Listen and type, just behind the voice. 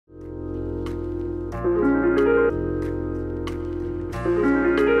Hello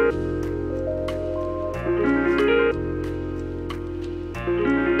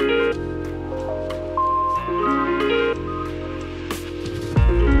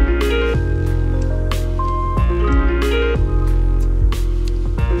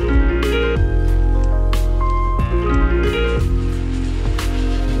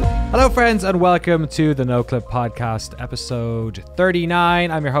friends and welcome to the Noclip podcast episode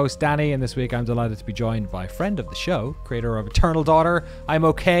 39. I'm your host Danny, and this week I'm delighted to be joined by friend of the show, creator of Eternal Daughter, I'm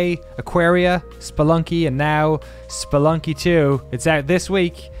Okay, Aquaria, Spelunky, and now Spelunky 2. It's out this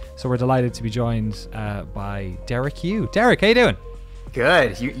week, so we're delighted to be joined by Derek Yu. Derek, how you doing?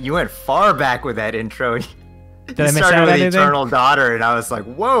 Good. You went far back with that intro. Did I miss out on anything? Eternal Daughter, and I was like,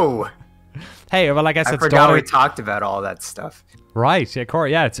 whoa. Hey, well, I guess I it's forgot daughter. we talked about all that stuff. Right, yeah,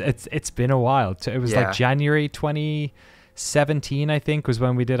 Corey. Yeah, it's been a while. It was Yeah. like January 2017, I think, was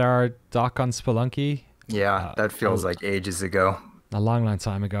when we did our doc on Spelunky. Yeah, that feels like ages ago. A long, long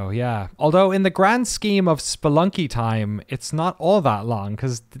time ago, yeah. Although in the grand scheme of Spelunky time, it's not all that long,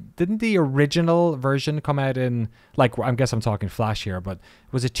 because didn't the original version come out in, like, I guess I'm talking Flash here, but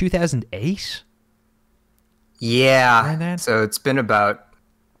was it 2008? Yeah. Around then? So it's been about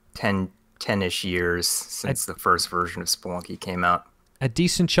 10-ish years since the first version of Spelunky came out. A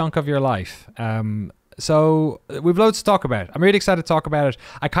decent chunk of your life. So we've loads to talk about. I'm really excited to talk about it.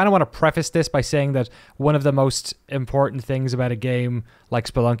 I kind of want to preface this by saying that one of the most important things about a game like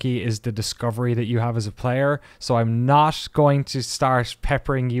Spelunky is the discovery that you have as a player. So I'm not going to start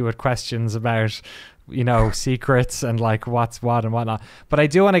peppering you with questions about, you know, secrets and like what's what and whatnot. But I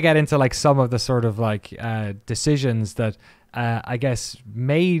do want to get into like some of the sort of like decisions that I guess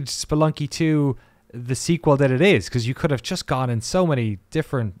made Spelunky 2 the sequel that it is, because you could have just gone in so many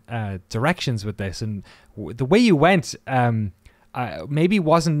different directions with this, and the way you went maybe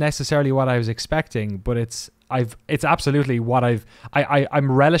wasn't necessarily what I was expecting, but it's absolutely what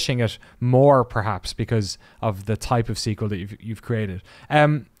I'm relishing it more, perhaps because of the type of sequel that you've created.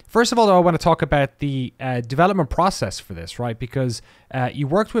 First of all, though, I want to talk about the development process for this, right? Because you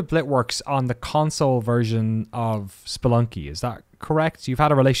worked with Blitworks on the console version of Spelunky. Is that correct? You've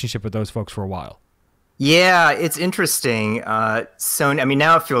had a relationship with those folks for a while. Yeah, it's interesting. Sony, I mean,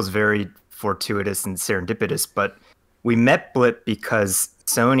 now it feels very fortuitous and serendipitous, but we met Blit because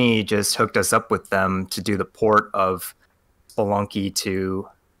Sony just hooked us up with them to do the port of Spelunky to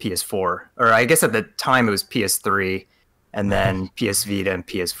PS4. Or I guess at the time it was PS3. And then PS Vita and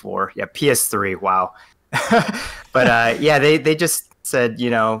PS4. Yeah, PS3, wow. But yeah, they just said, you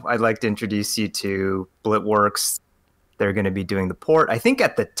know, I'd like to introduce you to Blitworks. They're going to be doing the port. I think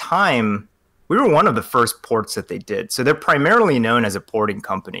at the time, we were one of the first ports that they did. So they're primarily known as a porting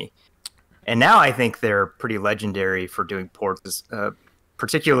company. And now I think they're pretty legendary for doing ports,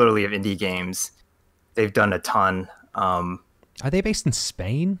 particularly of indie games. They've done a ton. Are they based in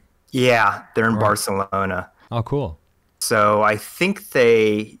Spain? Yeah, they're in Barcelona. Oh, cool. So I think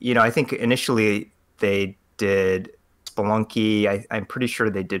I think initially they did Spelunky. I'm pretty sure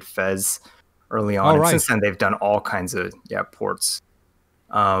they did Fez early on. And since then they've done all kinds of ports.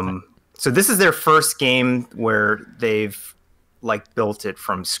 So this is their first game where they've like built it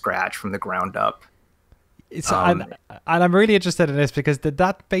from scratch, from the ground up. And I'm really interested in this because did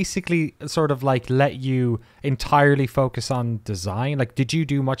that basically sort of like let you entirely focus on design? Like, did you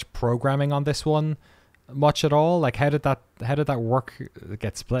do much programming on this one? Much at all? Like, how did that work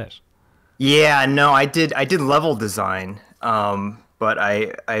get split? Yeah, no, I did level design, but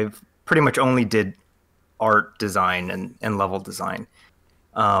I pretty much only did art design and level design.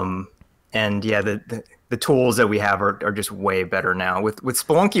 And yeah, the tools that we have are just way better now. With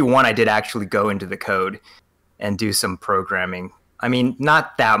Spelunky 1, I did actually go into the code and do some programming. I mean,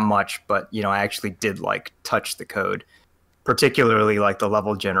 not that much, but you know, I actually did like touch the code. Particularly like the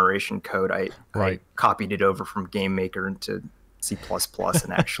level generation code, I copied it over from GameMaker into C++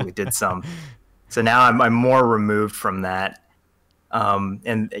 and actually did some. So now I'm more removed from that.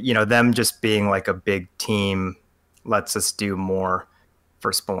 And you know, them just being like a big team lets us do more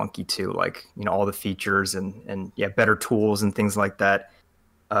for Spelunky 2, like, you know, all the features and yeah, better tools and things like that.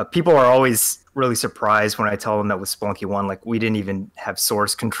 People are always really surprised when I tell them that with Spelunky 1, like, we didn't even have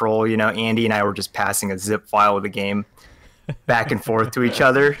source control. You know, Andy and I were just passing a zip file of the game back and forth to each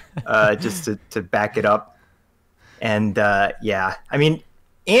other, just to back it up. And yeah, I mean,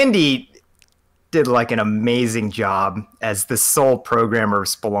 Andy did like an amazing job as the sole programmer of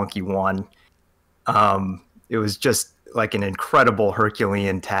Spelunky 1. It was just like an incredible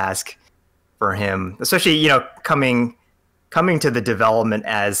Herculean task for him, especially, you know, coming to the development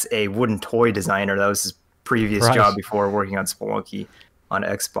as a wooden toy designer. That was his previous job before working on Spelunky on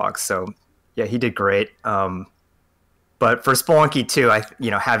Xbox. So Yeah, he did great. But for Spelunky 2,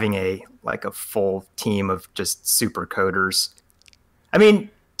 having a full team of just super coders. I mean,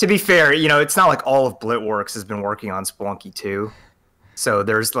 to be fair, it's not like all of Blitworks has been working on Spelunky 2. So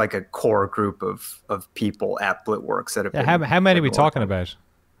there's like a core group of people at Blitworks that have Yeah, been. how many are we talking about?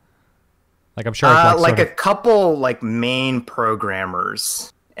 Like, I'm sure it's like a couple like main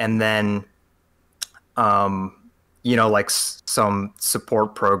programmers, and then like some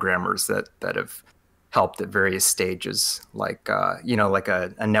support programmers that have helped at various stages, like like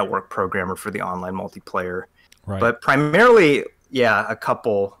a network programmer for the online multiplayer. right. But primarily, yeah, a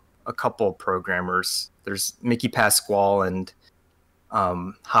couple programmers. There's Mickey Pasquale and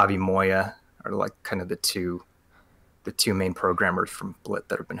Javi Moya are like kind of the two main programmers from Blit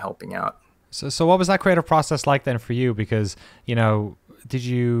that have been helping out. So what was that creative process like then for you? Because, did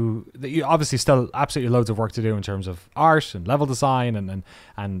you obviously still absolutely loads of work to do in terms of art and level design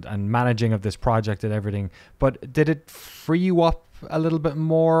and managing of this project and everything. But did it free you up a little bit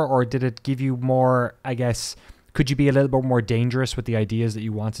more, or did it give you more, I guess, could you be a little bit more dangerous with the ideas that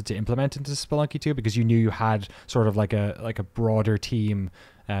you wanted to implement into Spelunky 2 because you knew you had sort of like a broader team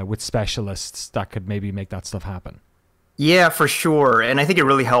with specialists that could maybe make that stuff happen? Yeah, for sure. And I think it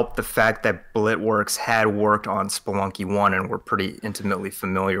really helped the fact that Blitworks had worked on Spelunky 1 and were pretty intimately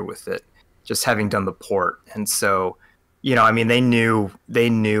familiar with it, just having done the port. And so, I mean, they knew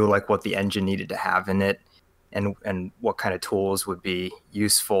like what the engine needed to have in it and what kind of tools would be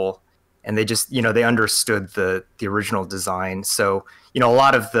useful. And they just, they understood the original design. So, a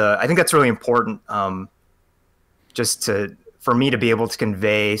lot of I think that's really important, for me to be able to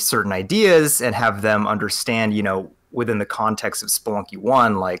convey certain ideas and have them understand, within the context of Spelunky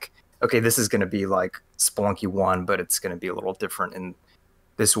 1, like, okay, this is going to be like Spelunky 1, but it's going to be a little different in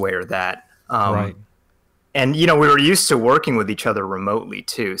this way or that. Right. And, we were used to working with each other remotely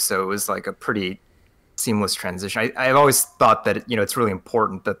too. So it was like a pretty seamless transition. I've always thought that, it's really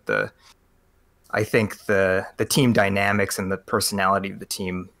important that I think the team dynamics and the personality of the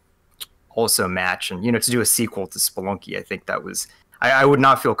team also match. And, to do a sequel to Spelunky, I think that was, I would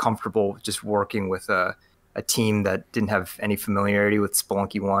not feel comfortable just working with a team that didn't have any familiarity with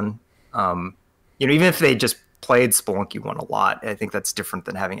Spelunky 1. Even if they just played Spelunky 1 a lot, I think that's different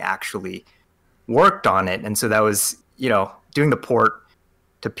than having actually worked on it. And so that was, doing the port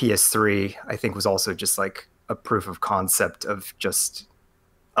to PS3, I think was also just like a proof of concept of just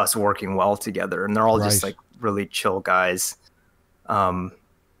us working well together. And they're all just like really chill guys,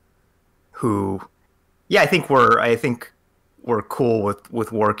 who, yeah, I think we're cool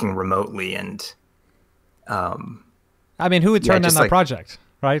with working remotely. And I mean, who would turn down that project,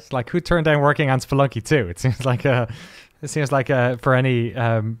 right? Like, who turned down working on Spelunky 2? It seems like for any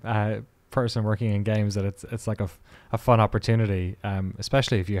person working in games that it's like a fun opportunity,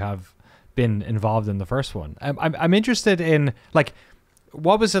 especially if you have been involved in the first one. I'm interested in, like,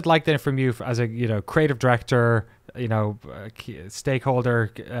 what was it like then from you as a creative director,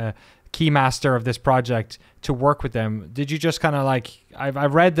 stakeholder, key master of this project, to work with them? Did you just kind of like,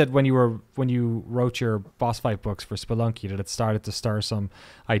 I've read that when you wrote your boss fight books for Spelunky, that it started to stir some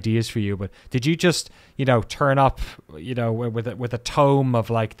ideas for you, but did you just turn up with a tome of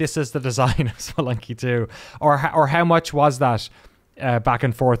like, this is the design of Spelunky 2, or how much was that back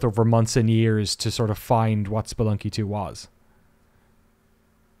and forth over months and years to sort of find what Spelunky 2 was?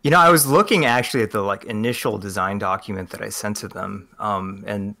 I was looking actually at the like initial design document that I sent to them,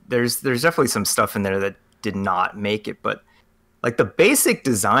 and there's definitely some stuff in there that did not make it, but like the basic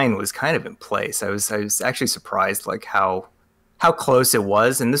design was kind of in place. I was actually surprised like how close it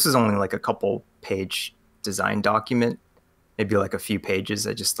was, and this was only like a couple page design document, maybe like a few pages.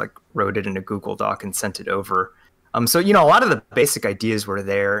 I just like wrote it in a Google Doc and sent it over. So a lot of the basic ideas were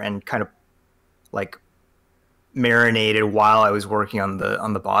there and kind of like marinated while I was working on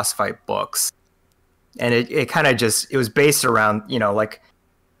the boss fight books. And it kind of just, it was based around, like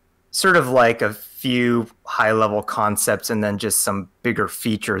sort of like a few high level concepts and then just some bigger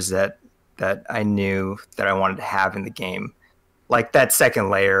features that I knew that I wanted to have in the game. Like that second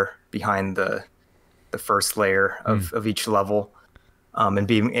layer behind the first layer of each level, and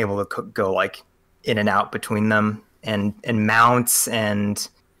being able to go like in and out between them, and mounts and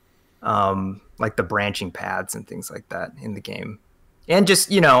like the branching paths and things like that in the game. And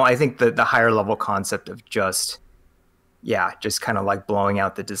just, I think the higher level concept of just kind of like blowing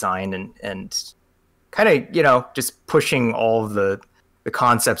out the design and kind of, just pushing all of the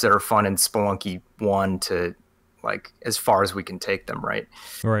concepts that are fun in Spelunky 1 to like as far as we can take them. Right.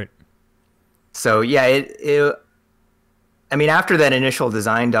 So yeah, I mean, after that initial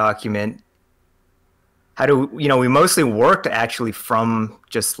design document, we mostly worked actually from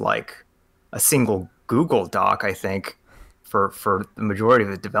just like a single Google Doc, I think, for the majority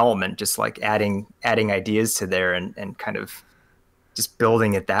of the development, just like adding ideas to there and kind of just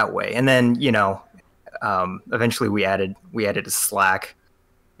building it that way. And then, eventually we added a Slack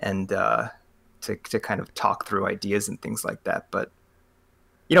and to kind of talk through ideas and things like that. But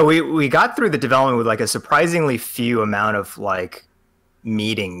we got through the development with like a surprisingly few amount of like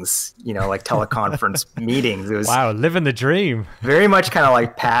meetings, like teleconference meetings. It was wow, living the dream. Very much kind of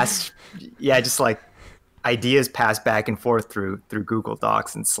like just like ideas passed back and forth through Google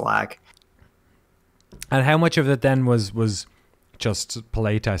Docs and Slack. And how much of it then was just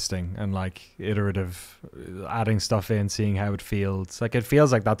play testing and like iterative, adding stuff in, seeing how it feels? Like it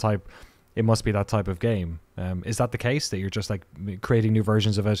feels like it must be that type of game. Is that the case, that you're just like creating new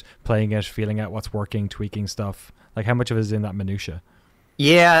versions of it, playing it, feeling out what's working, tweaking stuff? Like how much of it is in that minutia?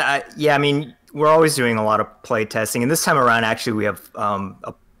 Yeah. I mean, we're always doing a lot of play testing, and this time around, actually, we have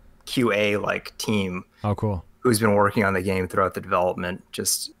a QA like team. Oh, cool. Who's been working on the game throughout the development?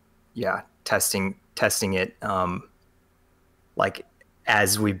 Just testing it, like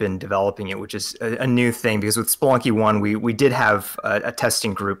as we've been developing it, which is a new thing, because with Spelunky 1, we did have a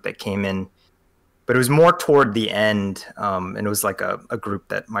testing group that came in, but it was more toward the end, and it was like a group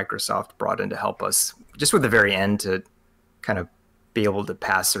that Microsoft brought in to help us just with the very end to kind of be able to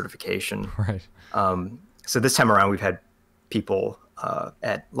pass certification. Right. So this time around, we've had people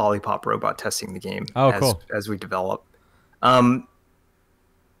at Lollipop Robot testing the game cool. as we develop.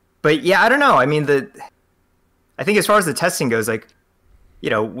 But yeah, I don't know. I mean, I think as far as the testing goes, like,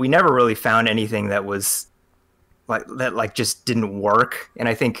 we never really found anything that was like just didn't work. And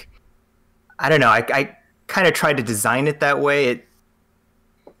I think, I don't know, I kind of tried to design it that way.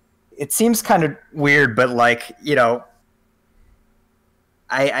 It seems kind of weird, but like,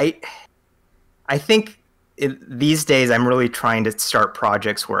 I think these days I'm really trying to start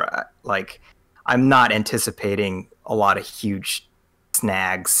projects where like I'm not anticipating a lot of huge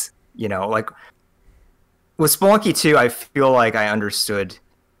snags, like with Spelunky 2, I feel like I understood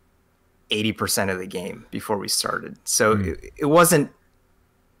 80% of the game before we started. So it wasn't,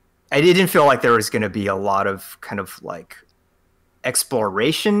 I didn't feel like there was going to be a lot of kind of like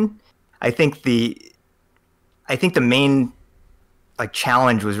exploration. I think the main like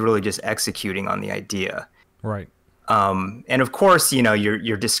challenge was really just executing on the idea. Right. And of course,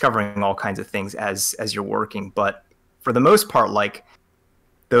 you're discovering all kinds of things as you're working, but for the most part, like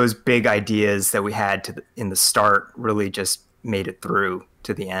those big ideas that we had in the start really just made it through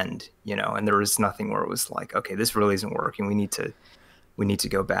to the end, and there was nothing where it was like, okay, this really isn't working. We need to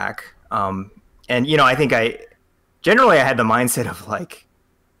go back. And I think I had the mindset of like,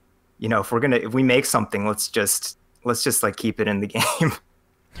 if we make something, let's just like keep it in the game.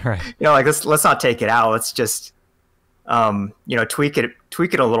 Right. Like let's not take it out. Let's just tweak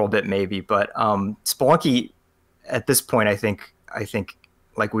it a little bit maybe. But Spelunky at this point, I think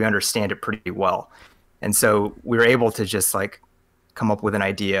like we understand it pretty well, and so we were able to just like come up with an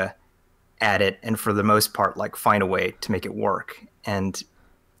idea, add it, and for the most part like find a way to make it work. And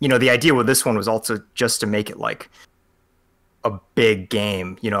the idea with this one was also just to make it like a big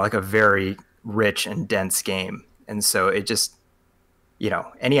game, like a very rich and dense game. And so it just,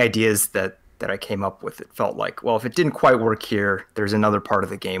 any ideas that I came up with, it felt like, well, if it didn't quite work here, there's another part of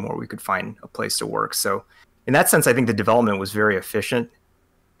the game where we could find a place to work. So in that sense, I think the development was very efficient,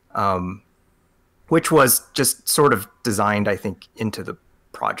 which was just sort of designed, I think, into the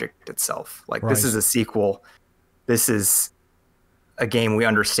project itself. Like, This is a sequel. This is a game we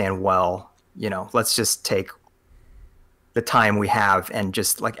understand well. Let's just take the time we have and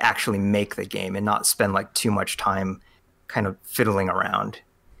just like actually make the game and not spend like too much time kind of fiddling around.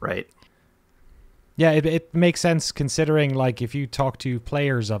 Right. Yeah, it makes sense considering like if you talk to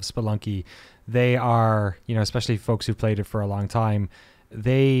players of Spelunky, they are, especially folks who've played it for a long time,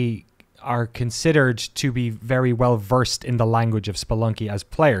 they are considered to be very well versed in the language of Spelunky as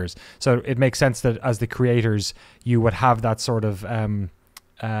players. So it makes sense that as the creators, you would have that sort of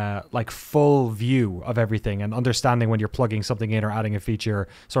like full view of everything and understanding when you're plugging something in or adding a feature,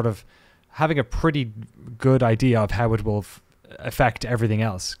 sort of having a pretty good idea of how it will affect everything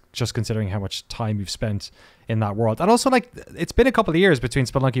else, just considering how much time you've spent in that world. And also, like, it's been a couple of years between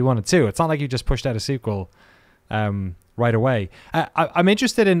Spelunky 1 and 2. It's not like you just pushed out a sequel right away. I'm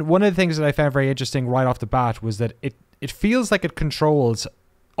interested in one of the things that I found very interesting right off the bat was that it feels like it controls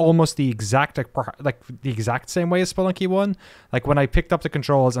almost the exact same way as Spelunky 1. Like when I picked up the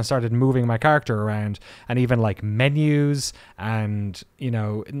controls and started moving my character around, and even like menus, and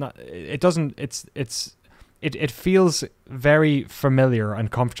it feels very familiar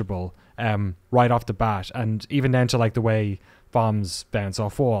and comfortable right off the bat, and even down to like the way bombs bounce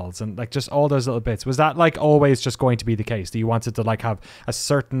off walls, and like just all those little bits. Was that like always just going to be the case? Do you wanted to like have a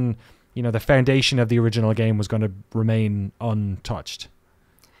certain, the foundation of the original game was going to remain untouched?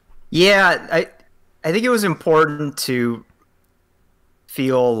 Yeah, I think it was important to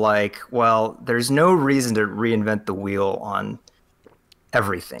feel like, well, there's no reason to reinvent the wheel on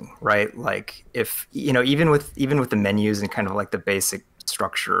everything, right? Like if, even with the menus and kind of like the basic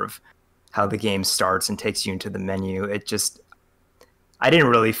structure of how the game starts and takes you into the menu, I didn't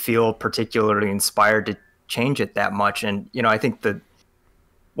really feel particularly inspired to change it that much. And, I think that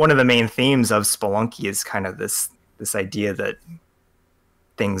one of the main themes of Spelunky is kind of this idea that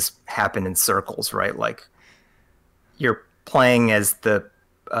things happen in circles, right? Like you're playing as the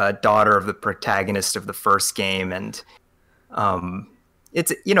daughter of the protagonist of the first game, and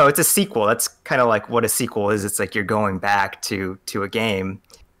it's a sequel. That's kind of like what a sequel is. It's like you're going back to a game,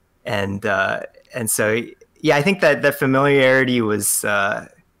 and so yeah, I think that familiarity was fine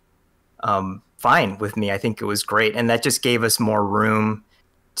with me. I think it was great, and that just gave us more room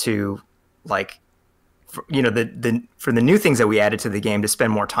to like, for the new things that we added to the game to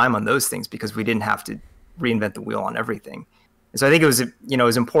spend more time on those things, because we didn't have to reinvent the wheel on everything. And so I think it was it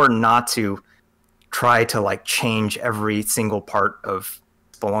was important not to try to like change every single part of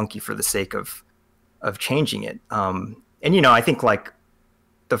Spelunky for the sake of changing it. And I think like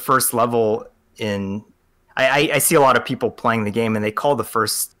the first level I see a lot of people playing the game and they call the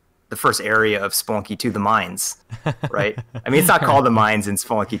first area of Spelunky 2 the mines, right? I mean, it's not called the mines in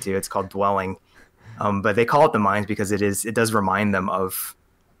Spelunky 2, it's called Dwelling. But they call it the mines because it does remind them of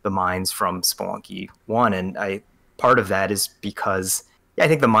the mines from Spelunky 1. And part of that is because I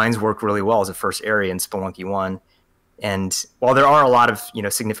think the mines work really well as a first area in Spelunky 1. And while there are a lot of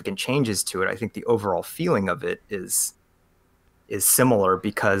significant changes to it, I think the overall feeling of it is similar,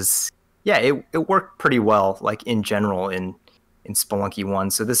 because it worked pretty well, like in general in Spelunky 1.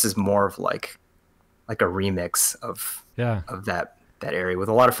 So this is more of like a remix of that area with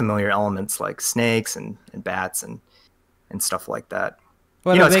a lot of familiar elements like snakes and bats and stuff like that.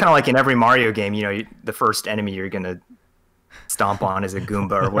 Well, it's kind of like in every Mario game, the first enemy you're going to stomp on is a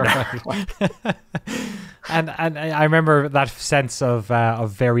Goomba or whatever. And I remember that sense of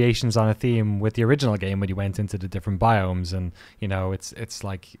variations on a theme with the original game when you went into the different biomes, and it's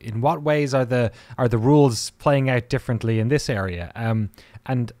like, in what ways are the rules playing out differently in this area? And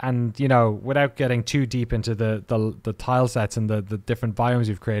without getting too deep into the tile sets and the different biomes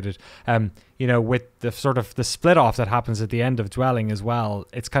you've created, with the sort of the split off that happens at the end of Dwelling as well,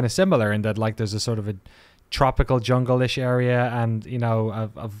 it's kind of similar in that like there's a sort of a tropical jungle-ish area and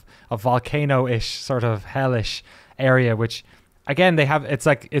a volcano-ish sort of hellish area, which again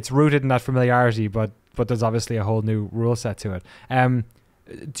it's rooted in that familiarity, but there's obviously a whole new rule set to it.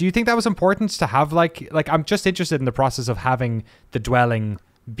 Do you think that was important to have like I'm just interested in the process of having the Dwelling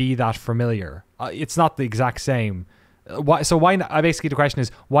be that familiar? It's not the exact same. Why not? Basically the question is,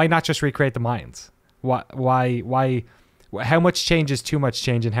 why not just recreate the mines? Why how much change is too much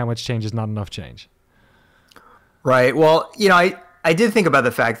change and how much change is not enough change? Right. Well, I did think about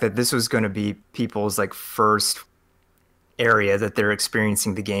the fact that this was going to be people's like first area that they're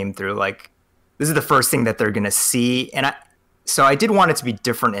experiencing the game through. Like, this is the first thing that they're going to see. And so I did want it to be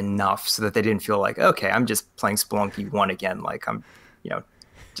different enough so that they didn't feel like, okay, I'm just playing Spelunky 1 again. Like I'm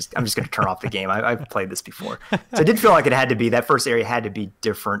just going to turn off the game. I've played this before. So I did feel like that first area had to be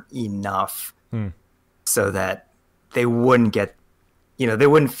different enough so that they wouldn't get, they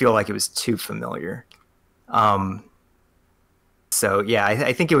wouldn't feel like it was too familiar. So yeah,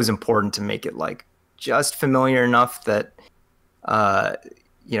 I think it was important to make it like just familiar enough that,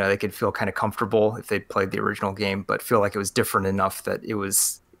 they could feel kind of comfortable if they played the original game, but feel like it was different enough that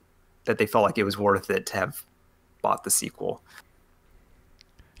they felt like it was worth it to have bought the sequel.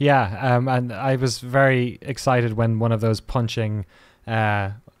 Yeah. And I was very excited when one of those punching,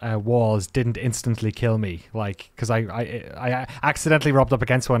 walls didn't instantly kill me, like, because I accidentally rubbed up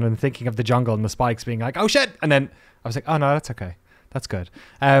against one and thinking of the jungle and the spikes being like, oh shit, and then I was like, oh no, that's okay, that's good.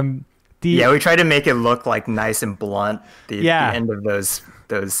 We tried to make it look like nice and blunt, the end of those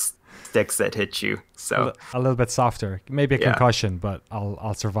sticks that hit you, so a little bit softer, maybe a concussion, but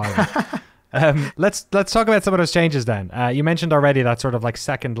I'll survive it. Let's talk about some of those changes then. You mentioned already that sort of like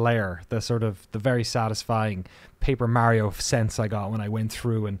second layer, the very satisfying Paper Mario sense I got when I went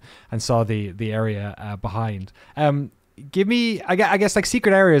through and saw the area behind. Give me, I guess, like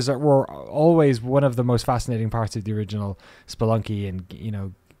secret areas were always one of the most fascinating parts of the original Spelunky,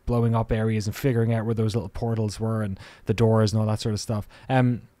 and blowing up areas and figuring out where those little portals were and the doors and all that sort of stuff.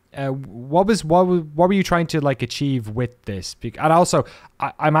 what were you trying to like achieve with this? And also,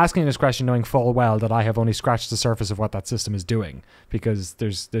 I'm asking this question knowing full well that I have only scratched the surface of what that system is doing, because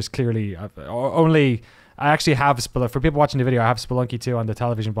there's clearly only. I actually have for people watching the video, I have Spelunky 2 on the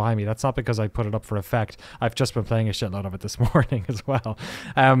television behind me. That's not because I put it up for effect. I've just been playing a shitload of it this morning as well.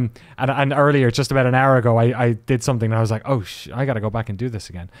 And earlier, just about an hour ago, I did something and I was like, oh, I got to go back and do this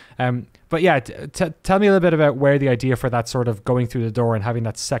again. But yeah, tell me a little bit about where the idea for that sort of going through the door and having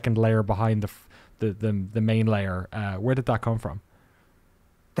that second layer behind the main layer, where did that come from?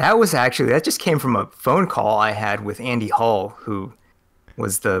 That just came from a phone call I had with Andy Hull, who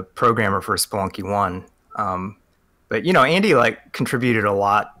was the programmer for Spelunky 1. But Andy like contributed a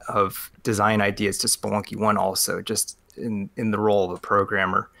lot of design ideas to Spelunky 1 also, just in the role of a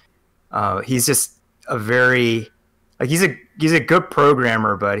programmer. He's just a very he's a good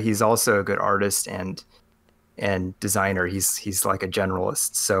programmer, but he's also a good artist and designer. He's like a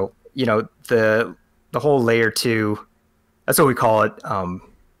generalist. So the whole layer 2, that's what we call it.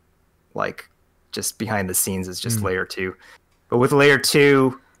 Like just behind the scenes is just layer 2. But with layer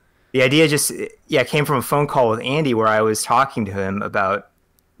 2, the idea came from a phone call with Andy where I was talking to him about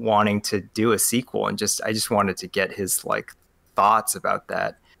wanting to do a sequel, and I just wanted to get his like thoughts about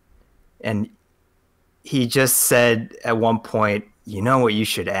that. And he just said at one point, "You know what you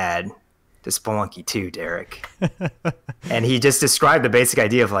should add to Spelunky 2, Derek?" And he just described the basic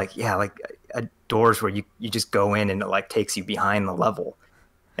idea of like doors where you just go in and it like takes you behind the level.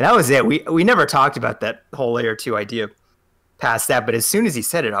 And that was it. We never talked about that whole layer 2 idea past that, but as soon as he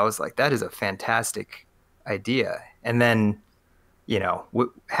said it, I was like, that is a fantastic idea. And then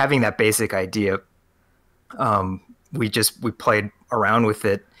having that basic idea, we played around with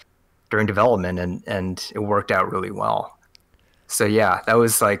it during development, and it worked out really well. So yeah, that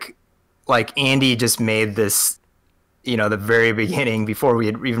was like Andy just made this, the very beginning, before we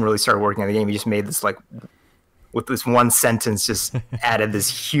had even really started working on the game, he just made this like, with this one sentence, just added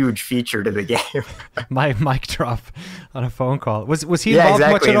this huge feature to the game. My mic drop on a phone call. Was he involved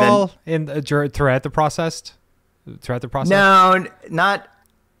much at all in throughout the process? No, not.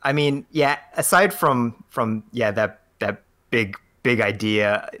 I mean, yeah. Aside from that big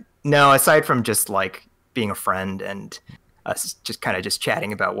idea. No, aside from just like being a friend and us just kind of just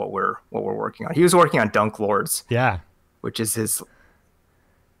chatting about what we're working on. He was working on Dunk Lords. Yeah, which is his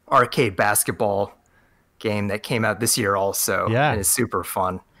arcade basketball game that came out this year also. Yeah, and it's super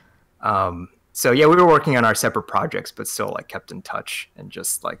fun. So yeah, we were working on our separate projects, but still like kept in touch and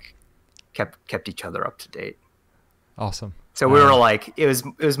just like kept each other up to date. Awesome. So we were like, it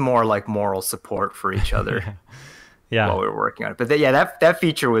was more like moral support for each other. Yeah. While we were working on it. But that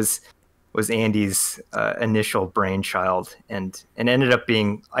feature was Andy's initial brainchild, and ended up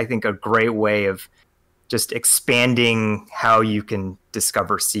being, I think, a great way of just expanding how you can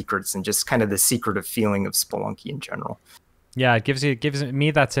discover secrets and just kind of the secretive feeling of Spelunky in general. Yeah, it gives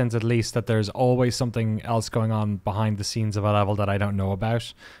me that sense, at least, that there's always something else going on behind the scenes of a level that I don't know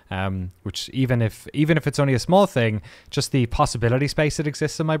about. Which even if it's only a small thing, just the possibility space that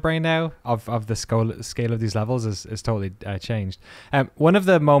exists in my brain now of the scale of these levels is totally changed. One of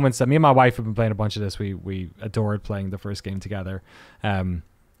the moments that me and my wife have been playing a bunch of this, we adored playing the first game together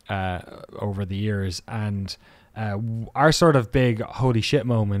over the years, and our sort of big holy shit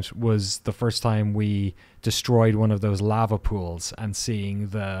moment was the first time we destroyed one of those lava pools and seeing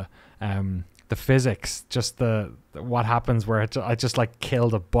the physics, just what happens where I just like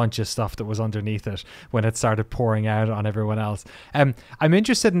killed a bunch of stuff that was underneath it when it started pouring out on everyone else. I'm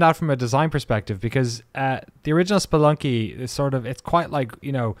interested in that from a design perspective, because the original Spelunky is it's quite like,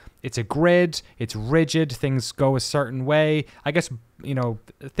 it's a grid, it's rigid, things go a certain way. I guess,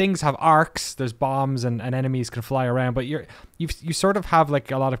 things have arcs, there's bombs and enemies can fly around, but you sort of have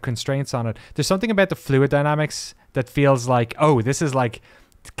like a lot of constraints on it. There's something about the fluid dynamics that feels like, oh, this is like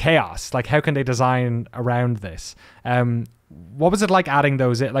chaos. Like, how can they design around this? What was it like adding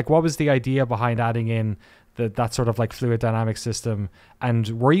those in? Like, what was the idea behind adding in that sort of like fluid dynamic system? And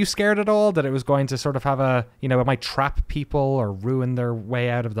were you scared at all that it was going to sort of have it might trap people or ruin their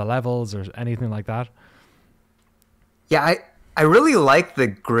way out of the levels or anything like that? Yeah, I really like the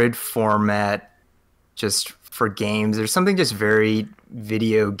grid format just for games. There's something just very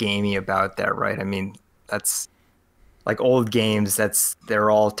video gamey about that, right? I mean, that's like old games, they're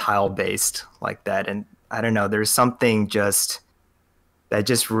all tile based like that. And I don't know, there's something that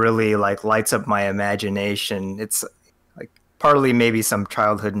just really like lights up my imagination. It's like partly maybe some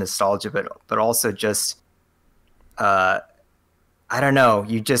childhood nostalgia, but also just, I don't know,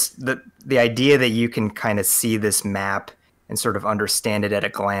 the idea that you can kind of see this map and sort of understand it at a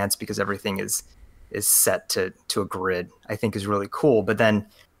glance because everything is set to a grid, I think is really cool. But then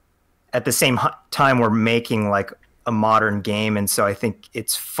at the same time we're making like a modern game, and so I think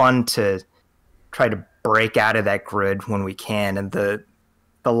it's fun to try to break out of that grid when we can. And the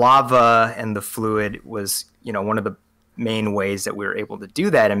lava and the fluid was, you know, one of the main ways that we were able to do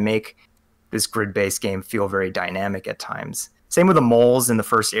that and make this grid-based game feel very dynamic at times. Same with the moles in the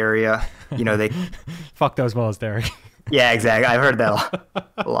first area. You know, they fuck those moles, Derek. Yeah, exactly. I've heard that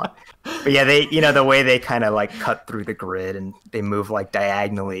a lot. But yeah, they, you know, the way they kind of like cut through the grid and they move like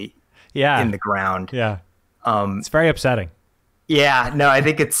diagonally in the ground. Yeah. It's very upsetting. Yeah, no, I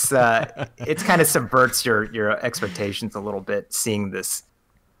think it's kind of subverts your expectations a little bit, seeing this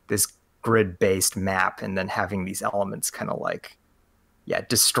grid-based map and then having these elements kind of like,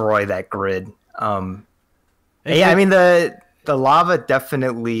 destroy that grid. Yeah, I mean the lava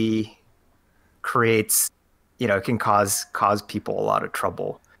definitely creates, you know, it can cause people a lot of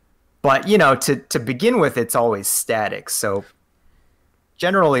trouble. But, you know, to begin with, it's always static. So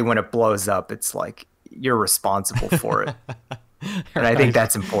generally when it blows up, it's like you're responsible for it. And I think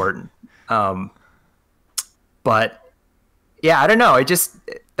that's important. But yeah, I don't know.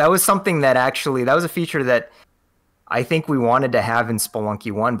 That was something that was a feature that I think we wanted to have in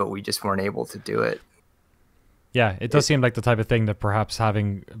Spelunky 1, but we just weren't able to do it. Yeah, it does seem like the type of thing that perhaps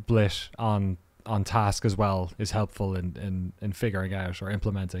having Blit on task as well is helpful in figuring out or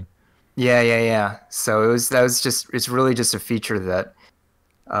implementing. Yeah. So it's really just a feature that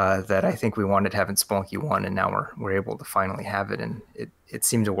I think we wanted to have in Spelunky 1, and now we're able to finally have it, and it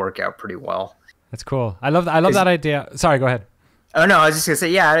seemed to work out pretty well. That's cool. I love that idea. Sorry, go ahead. Oh no, I was just gonna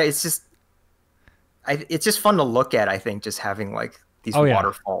say, yeah, it's just fun to look at. I think just having like these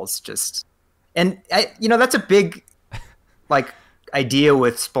waterfalls, and that's a big like idea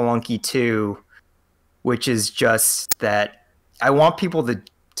with Spelunky 2, which is just that I want people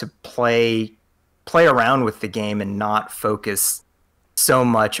to play around with the game and not focus so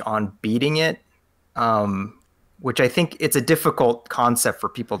much on beating it, which I think it's a difficult concept for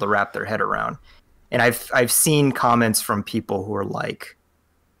people to wrap their head around. And I've seen comments from people who are like,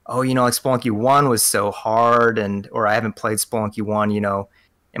 oh, you know, like Spelunky 1 was so hard, or I haven't played Spelunky 1, you know,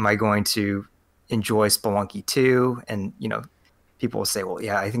 am I going to enjoy Spelunky 2? And, you know, people will say, well,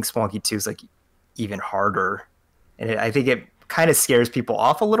 yeah, I think Spelunky 2 is like even harder. And I think it kind of scares people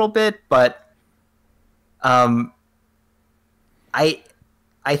off a little bit, but I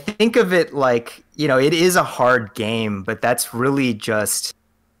think of it like, you know, it is a hard game, but that's really just,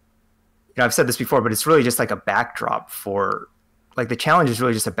 you know, I've said this before, but it's really just like a backdrop for, like, the challenge is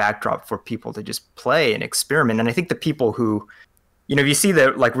really just a backdrop for people to just play and experiment. And I think the people who, you know, if you see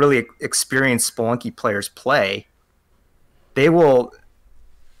the like really experienced Spelunky players play, they will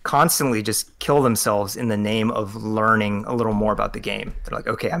constantly just kill themselves in the name of learning a little more about the game. They're like,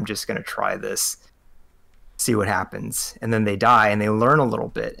 okay, I'm just going to try this, see what happens. And then they die and they learn a little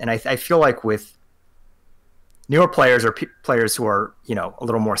bit. And I feel like with newer players or players who are, you know, a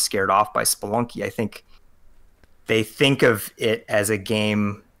little more scared off by Spelunky, I think they think of it as a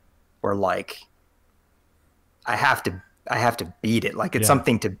game where like, I have to beat it. Like it's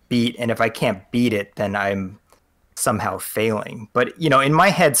something to beat. And if I can't beat it, then I'm somehow failing. But, you know, in my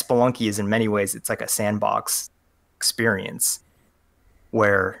head, Spelunky is in many ways, it's like a sandbox experience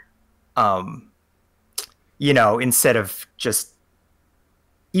where, you know, instead of just,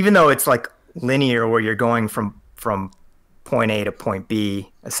 even though it's like linear where you're going from point A to point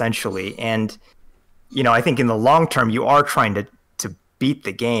B essentially. And, you know, I think in the long term, you are trying to beat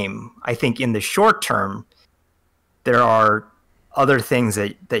the game. I think in the short term, there are other things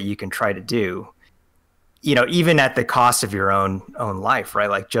that you can try to do, you know, even at the cost of your own life, right?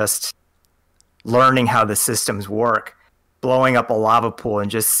 Like just learning how the systems work, blowing up a lava pool and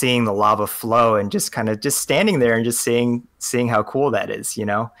just seeing the lava flow and just kind of just standing there and just seeing how cool that is, you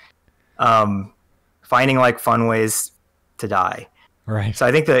know, finding like fun ways to die. Right. So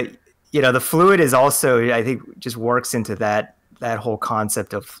I think that, you know, the fluid is also, I think, just works into that whole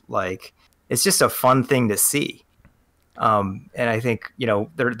concept of like, it's just a fun thing to see. And I think, you know,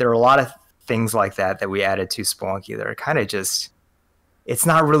 there are a lot of things like that we added to Spelunky that are kind of just, it's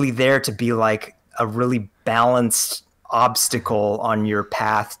not really there to be like a really balanced obstacle on your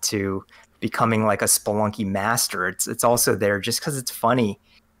path to becoming like a Spelunky master. It's also there just because it's funny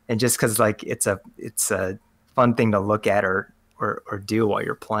and just because like it's a fun thing to look at or do while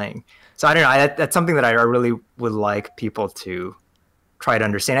you're playing. So I don't know. That's something that I really would like people to try to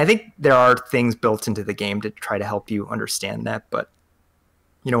understand. I think there are things built into the game to try to help you understand that, but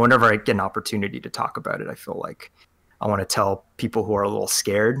you know, whenever I get an opportunity to talk about it, I feel like I want to tell people who are a little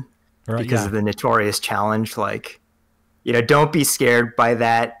scared because of the notorious challenge, like, you know, don't be scared by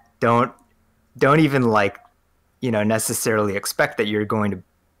that. Don't even like, you know, necessarily expect that you're going to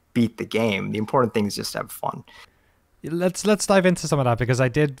beat the game. The important thing is just to have fun. Let's dive into some of that, because I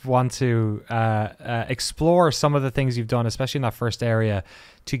did want to explore some of the things you've done, especially in that first area,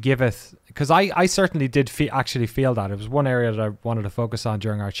 to give it, because I certainly did actually feel that. It was one area that I wanted to focus on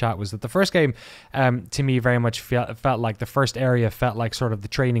during our chat, was that the first game to me very much felt like the first area felt like sort of the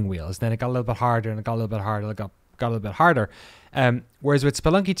training wheels. Then it got a little bit harder, and it got a little bit harder, it got a little bit harder. Whereas with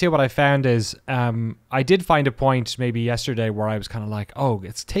Spelunky 2, what I found is I did find a point maybe yesterday where I was kind of like, oh,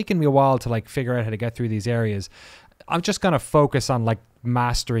 it's taken me a while to like figure out how to get through these areas. I'm just going to focus on like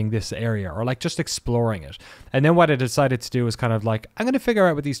mastering this area, or like just exploring it. And then what I decided to do was kind of like, I'm going to figure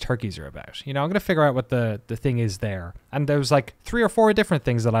out what these turkeys are about. You know, I'm going to figure out what the thing is there. And there was like 3 or 4 different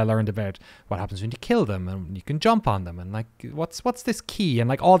things that I learned about what happens when you kill them, and you can jump on them, and like what's this key, and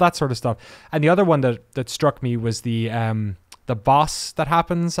like all that sort of stuff. And the other one that struck me was the boss that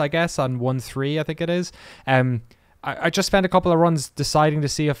happens, I guess, on 1-3, I think it is. I just spent a couple of runs deciding to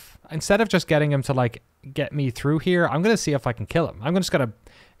see if, instead of just getting him to like get me through here, I'm going to see if I can kill him. I'm just going to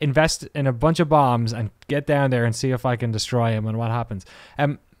invest in a bunch of bombs and get down there and see if I can destroy him and what happens.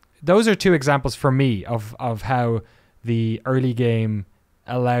 Those are 2 examples for me of how the early game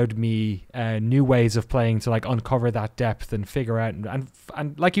allowed me new ways of playing, to like uncover that depth and figure out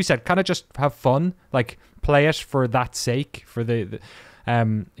and like you said, kind of just have fun, like play it for that sake, for the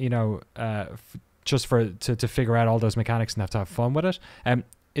just to figure out all those mechanics and have to have fun with it.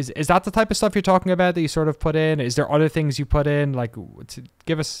 Is that the type of stuff you're talking about that you sort of put in? Is there other things you put in? Like, to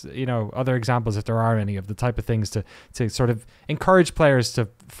give us, other examples, if there are any, of the type of things to sort of encourage players to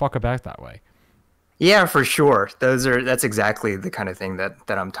fuck about that way. Yeah, for sure. That's exactly the kind of thing that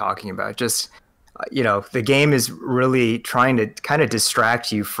I'm talking about. Just, the game is really trying to kind of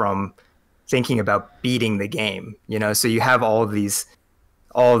distract you from thinking about beating the game, so you have all of these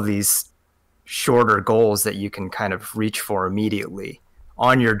shorter goals that you can kind of reach for immediately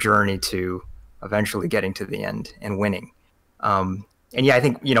on your journey to eventually getting to the end and winning. And yeah, I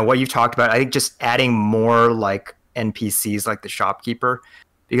think, what you've talked about, I think just adding more like NPCs like the shopkeeper,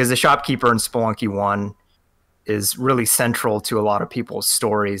 because the shopkeeper in Spelunky 1 is really central to a lot of people's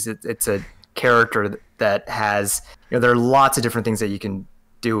stories. It's a character that has, there are lots of different things that you can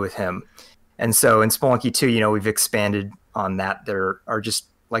do with him. And so in Spelunky 2, we've expanded on that. There are just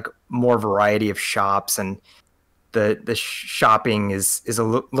like more variety of shops, and the shopping is a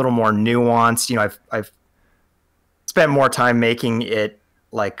little more nuanced. I've spent more time making it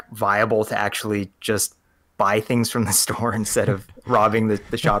like viable to actually just buy things from the store instead of robbing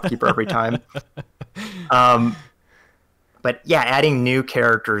the shopkeeper every time. But yeah, adding new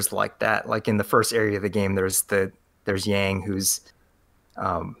characters like that, like in the first area of the game, there's Yang, who's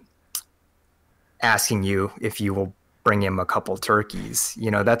asking you if you will bring him a couple turkeys.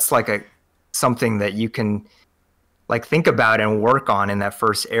 That's like something that you can like think about and work on in that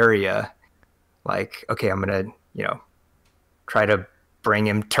first area. Like, okay, I'm gonna try to bring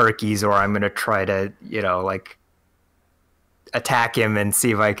him turkeys, or I'm gonna try to like attack him and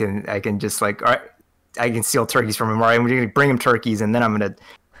see if I can just like, all right, I can steal turkeys from him, or I'm gonna bring him turkeys and then I'm gonna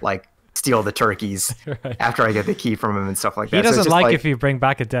like steal the turkeys right after I get the key from him and stuff like that. He doesn't like if you bring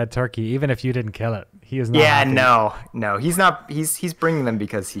back a dead turkey, even if you didn't kill it. He is not. Yeah, happy. No, he's not. He's bringing them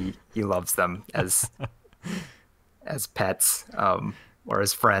because he loves them as as pets, or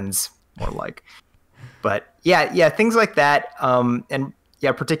as friends, more like. But yeah, things like that. And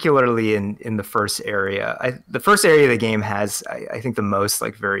yeah, particularly in the first area. The first area of the game has, I think, the most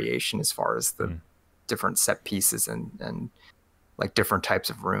like variation as far as the different set pieces and like different types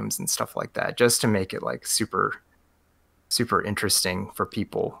of rooms and stuff like that, just to make it like super interesting for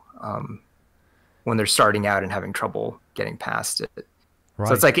people when they're starting out and having trouble getting past it. Right.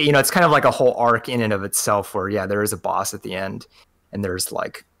 So it's like, it's kind of like a whole arc in and of itself, where yeah, there is a boss at the end, and there's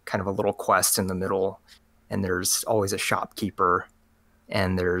like kind of a little quest in the middle, and there's always a shopkeeper,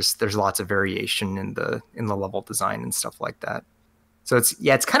 and there's lots of variation in the level design and stuff like that. So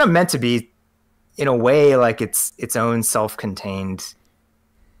it's kind of meant to be, in a way, like its own self-contained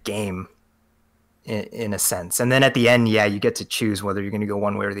game in a sense. And then at the end, yeah, you get to choose whether you're going to go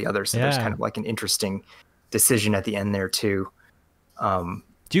one way or the other. So there's kind of like an interesting decision at the end there too.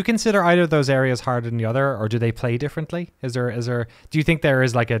 Do you consider either of those areas harder than the other, or do they play differently? Is there do you think there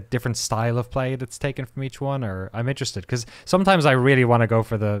is like a different style of play that's taken from each one? Or I'm interested, because sometimes I really want to go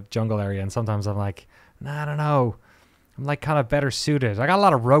for the jungle area, and sometimes I'm like, nah, I don't know, I'm like kind of better suited. I got a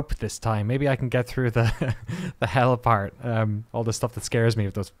lot of rope this time. Maybe I can get through the the hell part, all the stuff that scares me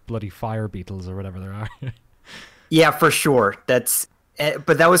with those bloody fire beetles or whatever there are. Yeah, for sure. But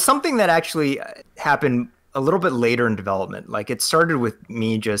that was something that actually happened a little bit later in development. Like, it started with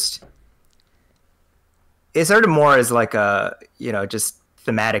me it started more as like a, just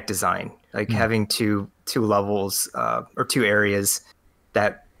thematic design, like having two levels or two areas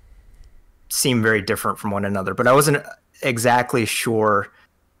that seem very different from one another. But I wasn't exactly sure,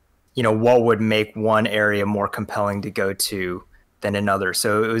 what would make one area more compelling to go to than another.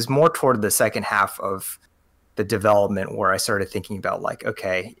 So it was more toward the second half of the development where I started thinking about like,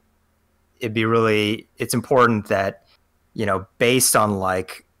 okay, it's important that, based on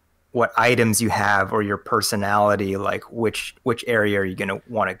like what items you have or your personality, like which area are you going to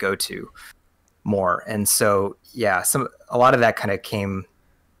want to go to more. And so, yeah, a lot of that kind of came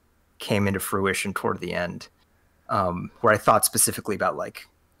into fruition toward the end, where I thought specifically about like,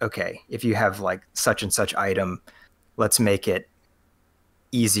 okay, if you have like such and such item, let's make it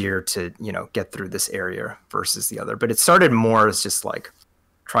easier to, get through this area versus the other. But it started more as just like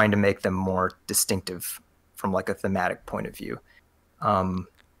trying to make them more distinctive from like a thematic point of view.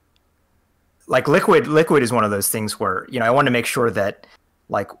 Like liquid is one of those things where, I want to make sure that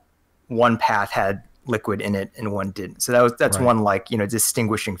like one path had liquid in it and one didn't. So that's right. One like,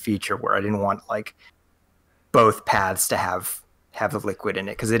 distinguishing feature where I didn't want like both paths to have the liquid in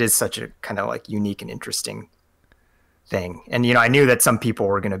it, because it is such a kind of like unique and interesting thing. And I knew that some people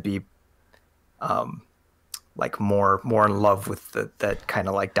were going to be like more in love with that kind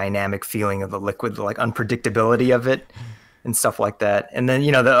of like dynamic feeling of the liquid, the like unpredictability of it and stuff like that. And then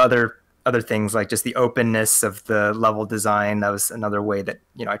the other things like just the openness of the level design, that was another way that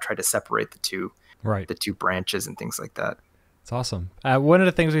I tried to separate the two branches and things like that. It's awesome. One of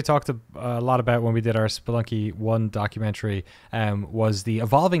the things we talked a lot about when we did our Spelunky 1 documentary was the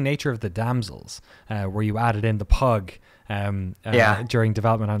evolving nature of the damsels, where you added in the pug during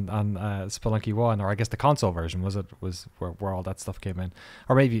development on Spelunky 1, or I guess the console version was where all that stuff came in,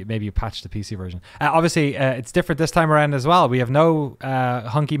 or maybe you patched the PC version. Obviously, it's different this time around as well. We have no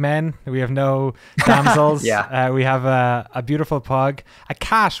hunky men, we have no damsels. We have a beautiful pug, a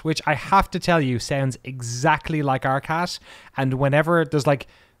cat, which I have to tell you sounds exactly like our cat. And whenever there's like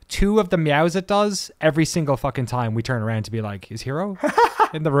 2 of the meows it does, every single fucking time we turn around to be like, is Hero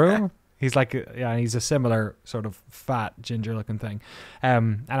in the room? He's like, he's a similar sort of fat ginger looking thing.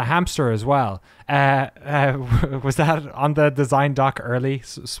 And a hamster as well. Was that on the design doc early,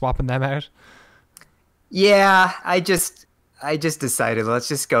 swapping them out? Yeah, I just decided let's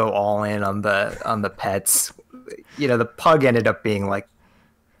just go all in on the pets. The pug ended up being like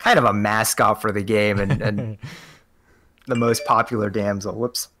kind of a mascot for the game and the most popular damsel.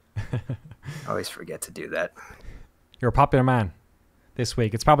 Whoops. I always forget to do that. You're a popular man this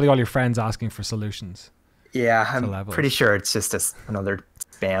week. It's probably all your friends asking for solutions. Yeah, I'm pretty sure it's just another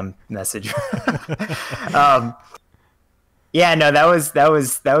spam message. Yeah, no, that was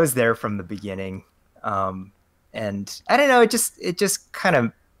there from the beginning. And I don't know, it just kind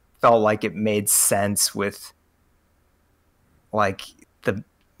of felt like it made sense with like the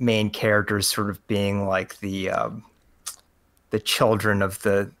main characters sort of being like the children of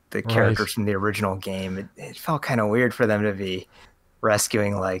the characters from the original game. It felt kind of weird for them to be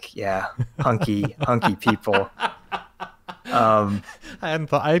rescuing like hunky people. I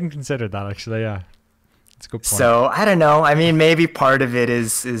hadn't considered that actually. Yeah, it's a good point. So I don't know. I mean, maybe part of it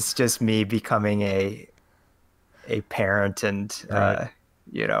is just me becoming a parent and kind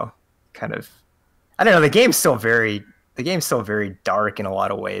of, I don't know. The game's still very dark in a lot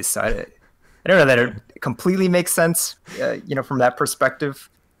of ways. So I don't know that it completely makes sense, from that perspective.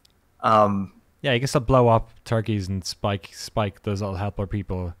 Yeah, you can still blow up turkeys and spike those little helper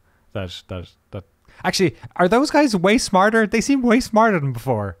people that actually, are those guys way smarter? They seem way smarter than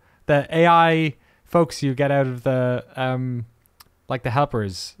before. The AI folks you get out of the like the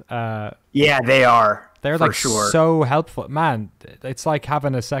helpers. Yeah, they are. They're like so helpful. Man, it's like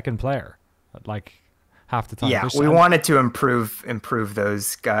having a second player like half the time. Yeah, we wanted to improve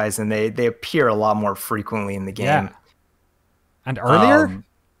those guys, and they appear a lot more frequently in the game. Yeah. And earlier?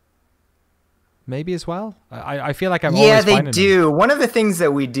 Maybe as well. I feel like I'm always they do. One of the things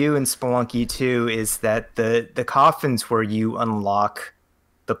that we do in Spelunky 2 is that the coffins where you unlock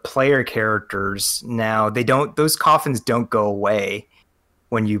the player characters now, those coffins don't go away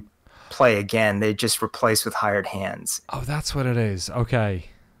when you play again. They just replace with hired hands. Oh, that's what it is. Okay.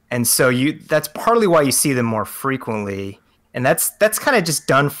 And so that's partly why you see them more frequently. And that's kind of just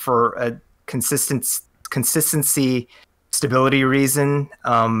done for a consistency stability reason,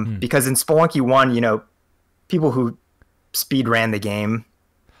 because in Spelunky 1, people who speed ran the game,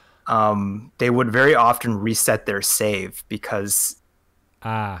 they would very often reset their save because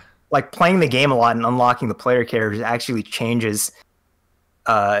like playing the game a lot and unlocking the player characters actually changes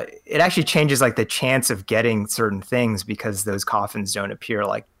like the chance of getting certain things because those coffins don't appear,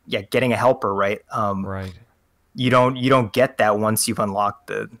 like getting a helper, right? Right. you don't get that once you've unlocked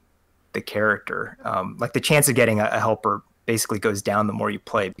the character. Like the chance of getting a helper basically goes down the more you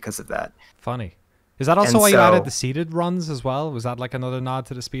play because of that. Funny. Is that also And why you added so, the seeded runs as well? Was that like another nod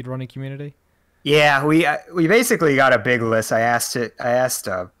to the speedrunning community? yeah, we basically got a big list. I asked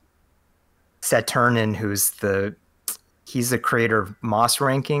Saturnin, he's the creator of Moss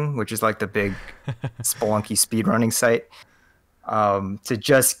Ranking, which is like the big Spelunky speedrunning site, to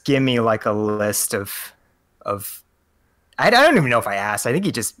just give me like a list of I don't even know if I asked. I think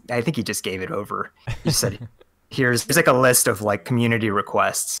he just gave it over. He just said, here's like a list of like community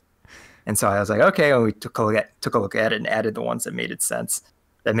requests. And so I was like, okay, and we took a look at it and added the ones that made sense.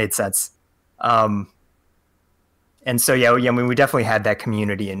 And so yeah, I mean, we definitely had that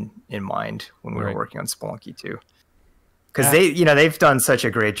community in mind when we were working on Spelunky 2. Because they've done such a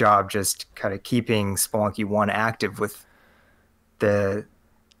great job just kind of keeping Spelunky 1 active with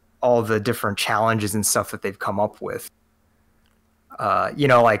all the different challenges and stuff that they've come up with.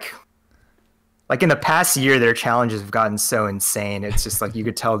 Like in the past year, their challenges have gotten so insane. It's just like you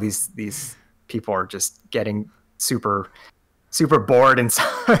could tell these people are just getting super bored in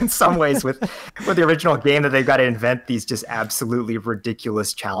some ways with the original game, that they've got to invent these just absolutely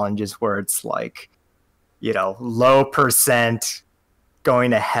ridiculous challenges where it's like, low percent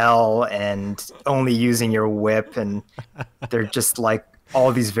going to hell and only using your whip, and they're just like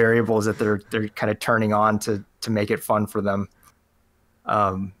all these variables that they're kind of turning on to make it fun for them.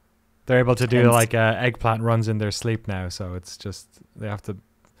 They're able to do like eggplant runs in their sleep now, so it's just they have to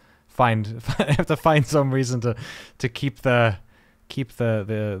find some reason to keep the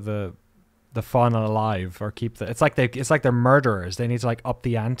fun alive, or keep the it's like they're murderers. They need to like up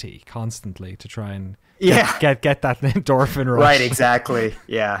the ante constantly to try and get that endorphin rush. Right, exactly.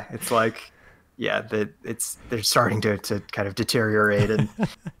 Yeah, it's like they're starting to kind of deteriorate and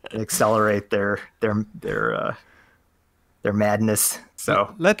accelerate their madness.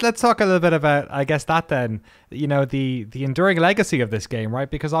 So let's talk a little bit about, I guess, that then, the enduring legacy of this game, right?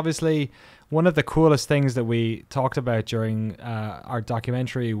 Because obviously one of the coolest things that we talked about during our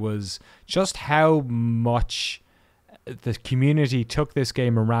documentary was just how much the community took this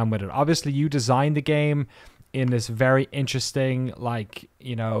game and ran with it. Obviously you designed the game in this very interesting,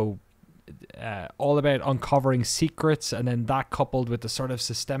 all about uncovering secrets, and then that coupled with the sort of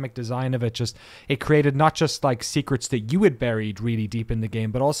systemic design of it, it created not just like secrets that you had buried really deep in the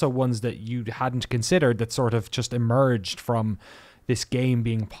game, but also ones that you hadn't considered that sort of just emerged from this game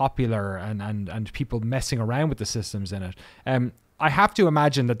being popular and people messing around with the systems in it. I have to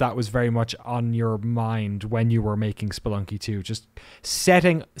imagine that was very much on your mind when you were making Spelunky 2, just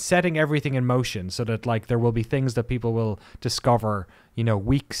setting everything in motion so that like there will be things that people will discover,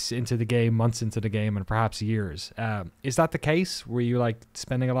 weeks into the game, months into the game, and perhaps years. Is that the case? Were you like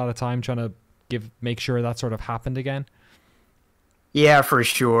spending a lot of time trying to make sure that sort of happened again? Yeah, for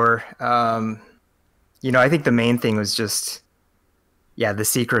sure. I think the main thing was just, the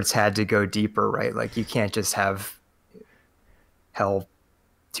secrets had to go deeper, right? Like you can't just have Hell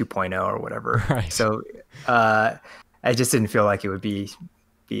 2.0 or whatever. Right. So I just didn't feel like it would be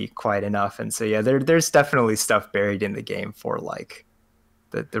quite enough. And so there's definitely stuff buried in the game for like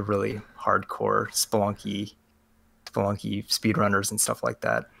the really hardcore Spelunky speedrunners and stuff like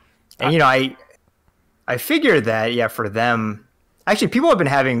that. And I figured that for them, actually people have been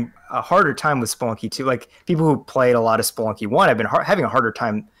having a harder time with Spelunky 2. Like people who played a lot of Spelunky 1 have been having a harder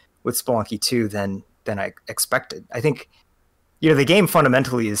time with Spelunky 2 than I expected. I think the game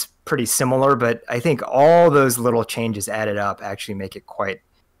fundamentally is pretty similar, but I think all those little changes added up actually make it quite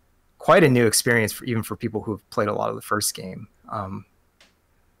a new experience even for people who've played a lot of the first game.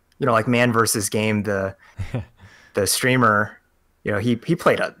 Like Man vs. Game, the streamer, he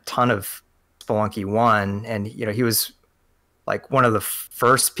played a ton of Spelunky 1, and he was like one of the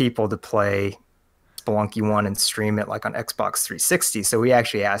first people to play Spelunky 1 and stream it like on Xbox 360. So we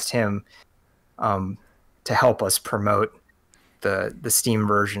actually asked him to help us promote the Steam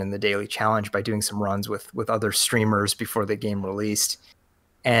version and the daily challenge by doing some runs with other streamers before the game released.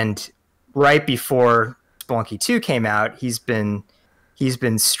 And right before Spelunky 2 came out, he's been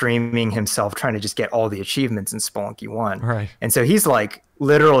streaming himself trying to just get all the achievements in Spelunky 1. Right. And so he's like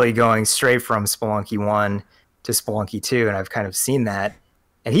literally going straight from Spelunky 1 to Spelunky 2, and I've kind of seen that.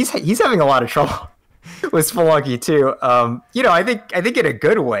 And he's having a lot of trouble with Spelunky 2. I think in a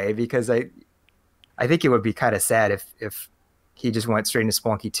good way, because I think it would be kind of sad if he just went straight into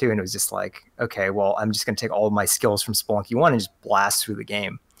Spelunky 2 and it was just like, okay, well, I'm just going to take all of my skills from Spelunky 1 and just blast through the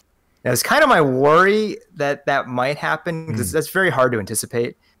game. Now, it's kind of my worry that might happen, because that's very hard to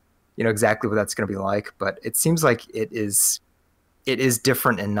anticipate, exactly what that's going to be like. But it seems like it is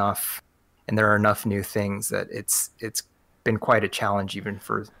different enough and there are enough new things that it's been quite a challenge even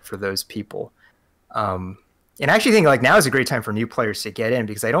for those people. And I actually think like now is a great time for new players to get in,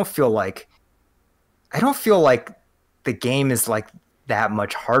 because I don't feel like the game is like that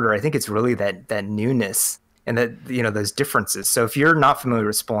much harder. I think it's really that newness and that, you know, those differences. So if you're not familiar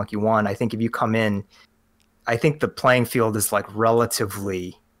with Spelunky 1, I think if you come in, I think the playing field is like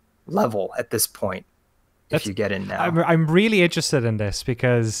relatively level at this point. If you get in now, I'm really interested in this,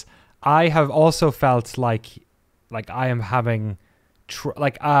 because I have also felt like I am having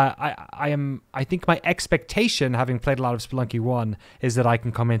I think my expectation, having played a lot of Spelunky 1, is that I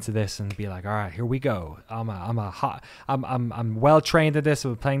can come into this and be like, all right, here we go. I'm well trained at this.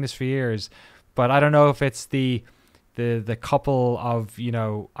 I've been playing this for years, but I don't know if it's the couple of, you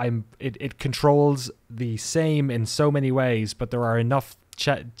know, it controls the same in so many ways, but there are enough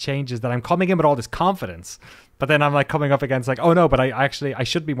changes that I'm coming in with all this confidence, but then I'm like coming up against like, oh no, but I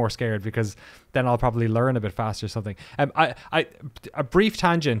should be more scared, because then I'll probably learn a bit faster or something. A brief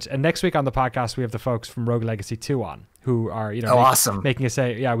tangent, and next week on the podcast we have the folks from Rogue Legacy 2 on, who are, you know, awesome, making us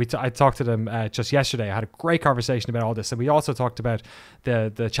say, yeah, I talked to them just yesterday. I had a great conversation about all this, and we also talked about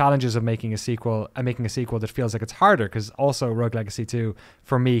the challenges of making a sequel, and making a sequel that feels like it's harder, because also Rogue Legacy 2,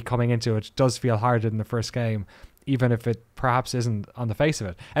 for me coming into it, does feel harder than the first game, even if it perhaps isn't on the face of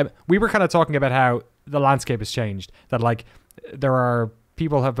it. We were kind of talking about how the landscape has changed, that like there are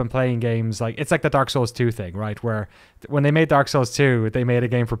people have been playing games, like it's like the Dark Souls 2 thing, right? Where when they made Dark Souls 2, they made a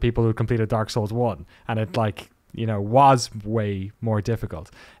game for people who completed Dark Souls 1, and it like, you know, was way more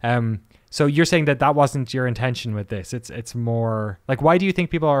difficult. So you're saying that wasn't your intention with this. It's more like, why do you think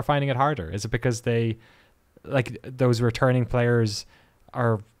people are finding it harder? Is it because they, like, those returning players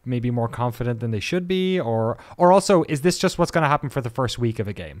are maybe more confident than they should be, or also is this just what's going to happen for the first week of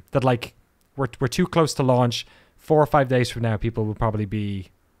a game, that like we're too close to launch, 4 or 5 days from now people will probably be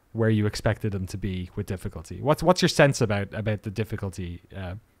where you expected them to be with difficulty? What's your sense about the difficulty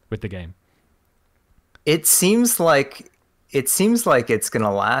with the game? It seems like it's going to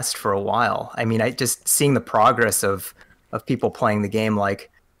last for a while. I mean, I just seeing the progress of people playing the game,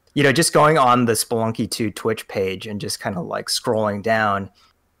 like, you know, just going on the Spelunky 2 Twitch page and just kind of like scrolling down,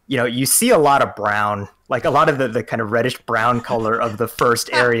 you know, you see a lot of brown, like a lot of the kind of reddish brown color of the first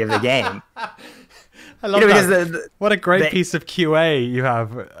area of the game. I love that. What a great piece of QA you have.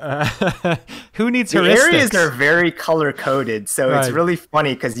 Who needs heuristics? The areas are very color coded, so right. It's really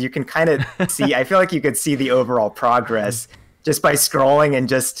funny because you can kind of see, I feel like you could see the overall progress just by scrolling,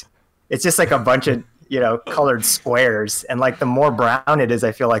 and it's just like a bunch of, you know, colored squares, and like the more brown it is,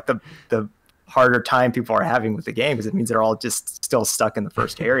 I feel like the harder time people are having with the game, because it means they're all just still stuck in the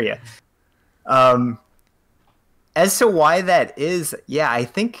first area. As to why that is, yeah, I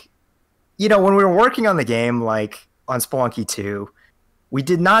think, you know, when we were working on the game, like on Spelunky 2, we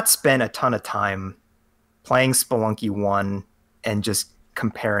did not spend a ton of time playing Spelunky 1 and just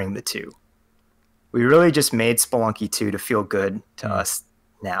comparing the two. We really just made Spelunky 2 to feel good to us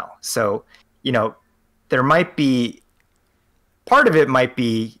now. So, you know, there might be, part of it might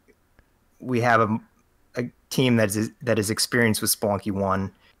be we have a team that is experienced with Spelunky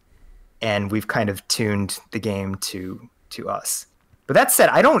 1, and we've kind of tuned the game to us. But that said,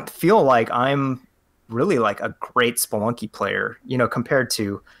 I don't feel like I'm really like a great Spelunky player, you know, compared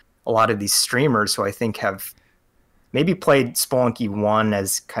to a lot of these streamers who I think have maybe played Spelunky 1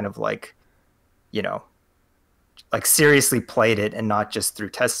 as kind of like, you know, like seriously played it, and not just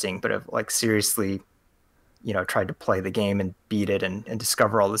through testing, but have like seriously, you know, tried to play the game and beat it and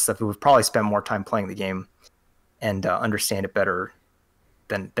discover all this stuff. Who have probably spent more time playing the game and understand it better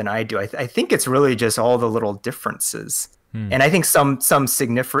than I do. I think it's really just all the little differences. And I think some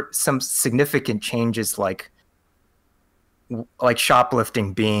significant changes, like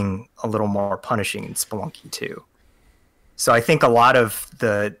shoplifting being a little more punishing in Spelunky 2. So I think a lot of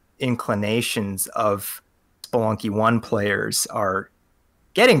the inclinations of Spelunky 1 players are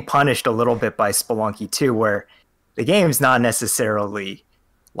getting punished a little bit by Spelunky 2, where the game's not necessarily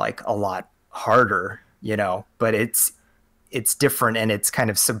like a lot harder, you know, but it's different, and it's kind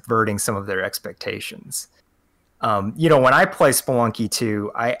of subverting some of their expectations. You know, when I play Spelunky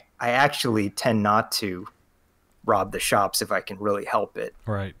 2, I actually tend not to rob the shops if I can really help it.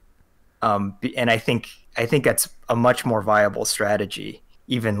 Right. And I think that's a much more viable strategy,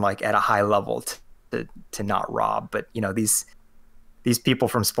 even like at a high level, to not rob. But you know, these people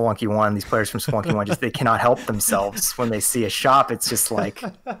from Spelunky 1, these players from Spelunky 1, just they cannot help themselves when they see a shop. It's just like,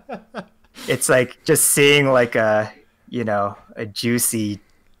 it's like just seeing like a, you know, a juicy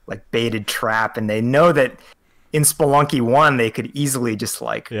like baited trap, and they know that in Spelunky 1 they could easily just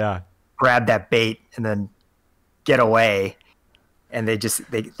like grab that bait and then get away, and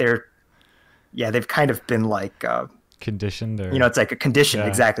they're yeah, they've kind of been like Conditioned, you or know, it's like a condition. yeah,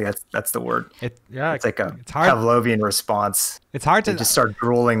 Exactly. That's the word. yeah, It's like a it's hard. Pavlovian response. It's hard They to. just start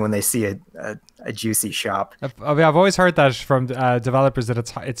drooling when they see a juicy shop. I mean, I've always heard that from developers that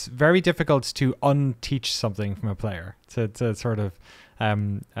it's very difficult to unteach something from a player to sort of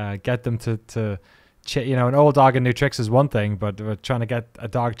get them to you know, an old dog and new tricks is one thing, but trying to get a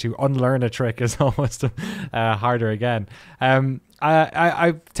dog to unlearn a trick is almost harder again.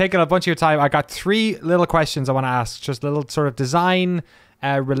 I've taken a bunch of your time. I got 3 little questions I want to ask, just little sort of design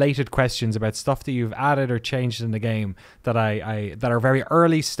related questions about stuff that you've added or changed in the game that that are very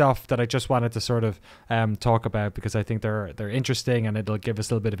early stuff that I just wanted to sort of talk about, because I think they're interesting, and it'll give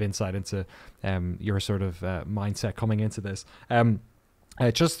us a little bit of insight into your sort of mindset coming into this.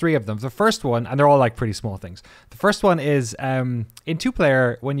 Just 3 of them. The first one, and they're all like pretty small things. The first one is in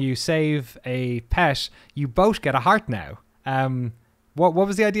 2-player, when you save a pet, you both get a heart now. What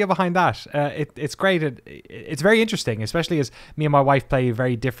was the idea behind that? It's great. It's very interesting, especially as me and my wife play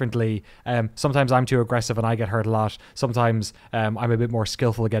very differently. Sometimes I'm too aggressive and I get hurt a lot. Sometimes I'm a bit more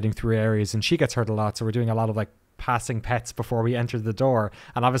skillful at getting through areas and she gets hurt a lot. So we're doing a lot of like passing pets before we entered the door.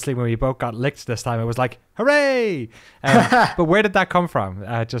 And obviously when we both got licked this time, it was like, hooray! But where did that come from?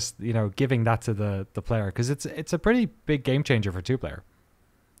 Just, you know, giving that to the player, because it's a pretty big game changer for 2-player.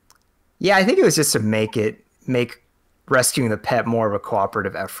 Yeah, I think it was just to make rescuing the pet more of a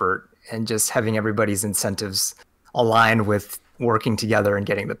cooperative effort, and just having everybody's incentives aligned with working together and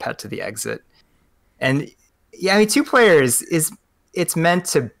getting the pet to the exit. And yeah, I mean, 2-player is it's meant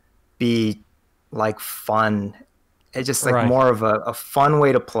to be like fun. It's just like more of a fun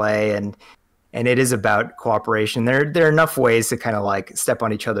way to play, and it is about cooperation. There are enough ways to kind of like step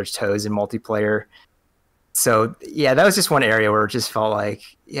on each other's toes in multiplayer. So yeah, that was just one area where it just felt like,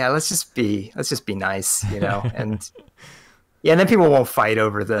 yeah, let's just be nice, you know. And yeah, and then people won't fight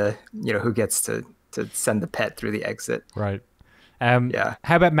over the, you know, who gets to send the pet through the exit. Right. Yeah.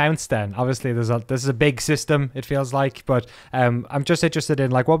 How about mounts then? Obviously, this is a big system, it feels like, but I'm just interested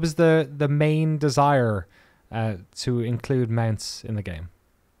in, like, what was the main desire to include mounts in the game?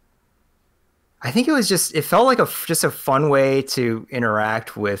 I think it felt like just a fun way to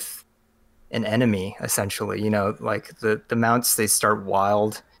interact with an enemy, essentially. You know, like the mounts, they start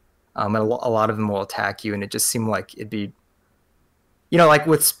wild, and a lot of them will attack you, and it just seemed like it'd be, you know, like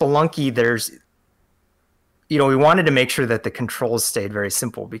with Spelunky, there's, you know, we wanted to make sure that the controls stayed very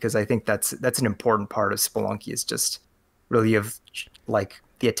simple, because I think that's an important part of Spelunky, is just really of like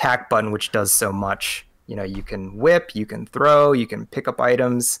the attack button, which does so much. You know, you can whip, you can throw, you can pick up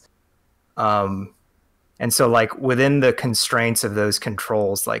items. And so like within the constraints of those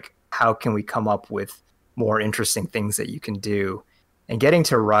controls, like how can we come up with more interesting things that you can do? And getting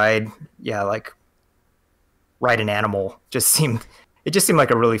to ride an animal just seemed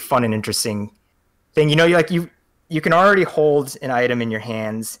like a really fun and interesting thing. You know, you can already hold an item in your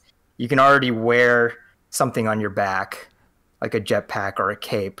hands. You can already wear something on your back, like a jetpack or a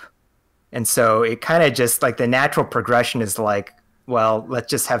cape. And so it kind of just like the natural progression is like, well, let's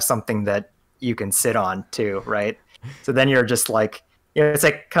just have something that you can sit on too, right? So then you're just like, you know, it's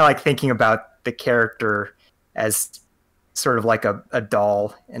like kind of like thinking about the character as sort of like a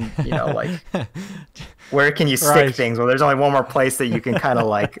doll, and, you know, like where can you stick things? Well, there's only one more place that you can kind of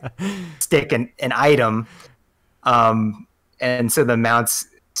like stick an item. And so the mounts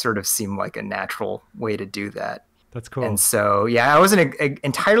sort of seem like a natural way to do that. That's cool. And so, yeah, I wasn't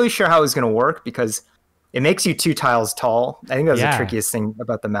entirely sure how it was going to work, because it makes you 2 tiles tall. I think that was the trickiest thing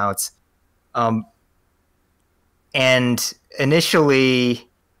about the mounts. And initially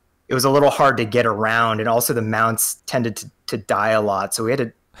it was a little hard to get around, and also the mounts tended to die a lot. So we had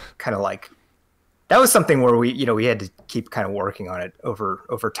to kind of like, that was something where we had to keep kind of working on it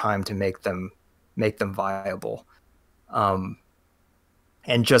over time to make them viable. And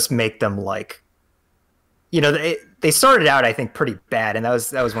just make them like, you know, they started out, I think, pretty bad. And that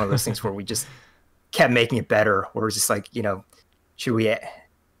was one of those things where we just kept making it better, where it was just like, you know, should we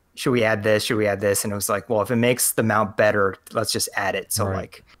add this? Should we add this? And it was like, well, if it makes the mount better, let's just add it. So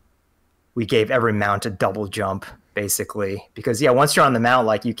like we gave every mount a double jump, basically, because once you're on the mount,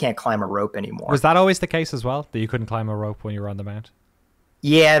 like you can't climb a rope anymore. Was that always the case as well, that you couldn't climb a rope when you were on the mount?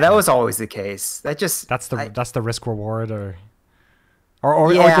 Yeah, that was always the case. That's the risk reward, or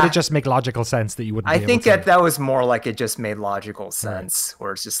did it just make logical sense that you wouldn't? I think that was more like it just made logical sense,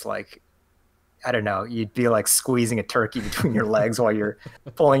 where it's just like, I don't know, you'd be like squeezing a turkey between your legs while you're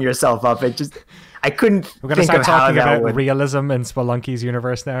pulling yourself up. It just, I couldn't. We're gonna start talking about realism in Spelunky's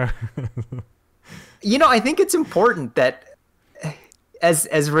universe now. You know, I think it's important that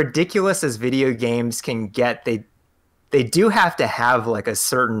as ridiculous as video games can get, they do have to have like a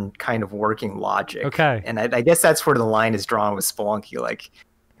certain kind of working logic. Okay. And I guess that's where the line is drawn with Spelunky. Like,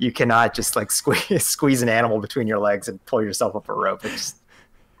 you cannot just like squeeze an animal between your legs and pull yourself up a rope.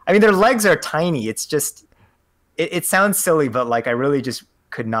 I mean, their legs are tiny. It's just, it sounds silly, but like I really just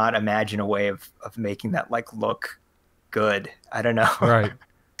could not imagine a way of making that like look good. I don't know. Right.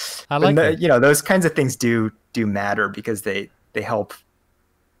 I like it. You know, those kinds of things do matter because they help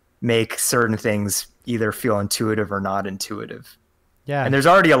make certain things either feel intuitive or not intuitive. Yeah. And there's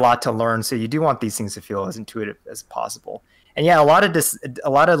already a lot to learn, so you do want these things to feel as intuitive as possible. And yeah, a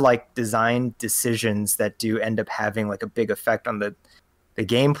lot of like design decisions that do end up having like a big effect on the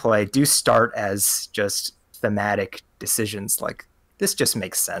gameplay do start as just thematic decisions. Like, this just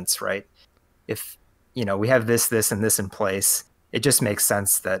makes sense, right? If, you know, we have this and this in place, it just makes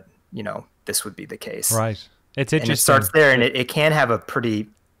sense that, you know, this would be the case. Right. It's interesting. And it starts there, and it can have a pretty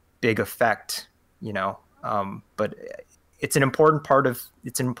big effect, you know. But it's an important part of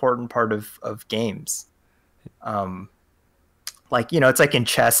games. Like, you know, it's like in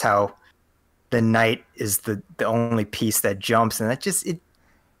chess how the knight is the only piece that jumps, and that just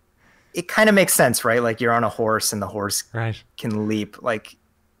it kind of makes sense, right? Like, you're on a horse and the horse right. can leap. Like,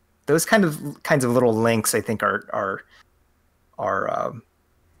 those kinds of little links, I think are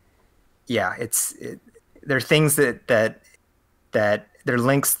yeah, they're things that they're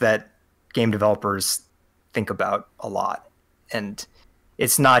links that game developers think about a lot. And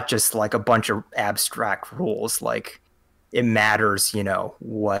it's not just like a bunch of abstract rules. Like, it matters, you know,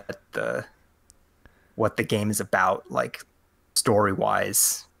 what the game is about, like story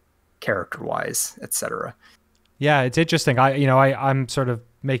wise, character wise, etc. Yeah, it's interesting. I'm sort of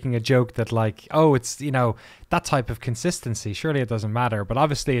making a joke that like, oh, it's, you know, that type of consistency, surely it doesn't matter, but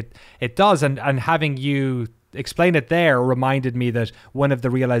obviously it does. And having you explain it there reminded me that one of the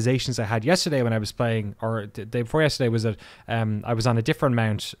realizations I had yesterday when I was playing, or the day before yesterday, was that I was on a different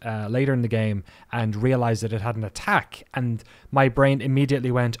mount later in the game and realized that it had an attack, and my brain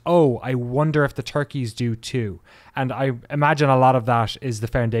immediately went, oh, I wonder if the turkeys do too. And I imagine a lot of that is the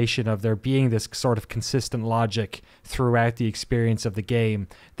foundation of there being this sort of consistent logic throughout the experience of the game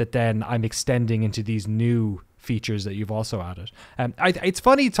that then I'm extending into these new features that you've also added. It's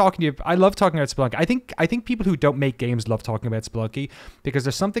funny talking to you. I love talking about Spelunky. I think people who don't make games love talking about Spelunky because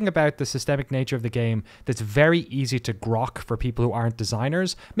there's something about the systemic nature of the game that's very easy to grok for people who aren't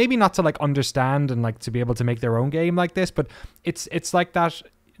designers. Maybe not to like understand and like to be able to make their own game like this, but it's like that.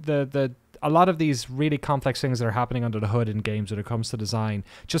 A lot of these really complex things that are happening under the hood in games when it comes to design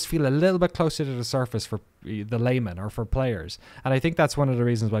just feel a little bit closer to the surface for the layman or for players. And I think that's one of the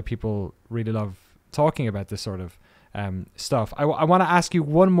reasons why people really love talking about this sort of stuff. I want to ask you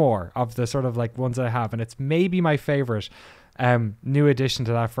one more of the sort of like ones I have, and it's maybe my favorite new addition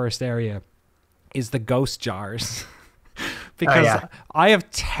to that first area is the ghost jars. Because I have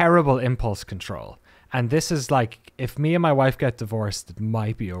terrible impulse control. And this is like, if me and my wife get divorced, it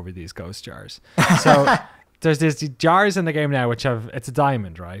might be over these ghost jars. So there's these jars in the game now, which it's a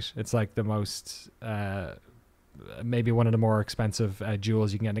diamond, right? It's like the most, maybe one of the more expensive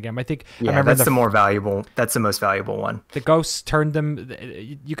jewels you can get in the game. I think. Yeah, I remember that's the more valuable. That's the most valuable one. The ghosts turned them.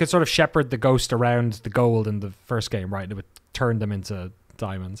 You could sort of shepherd the ghost around the gold in the first game, right? It would turn them into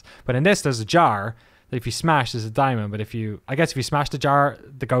diamonds. But in this, there's a jar that if you smash, there's a diamond. But if you smash the jar,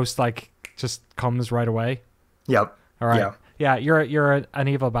 the ghost like just comes right away. Yep. All right. Yeah. You're an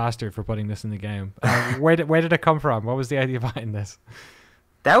evil bastard for putting this in the game. Where did it come from? What was the idea behind this?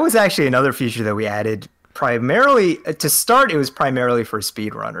 That was actually another feature that we added. Primarily to start, it was primarily for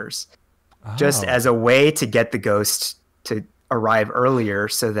speedrunners, just as a way to get the ghost to arrive earlier,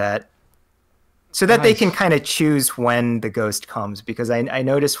 so that they can kind of choose when the ghost comes. Because I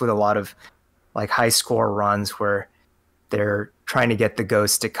noticed with a lot of like high score runs where they're trying to get the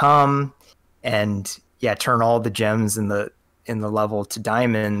ghost to come and turn all the gems in the level to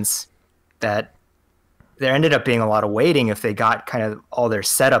diamonds, that there ended up being a lot of waiting if they got kind of all their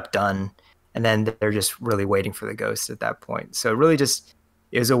setup done, and then they're just really waiting for the ghost at that point. So it really just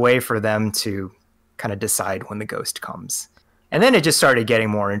is a way for them to kind of decide when the ghost comes. And then it just started getting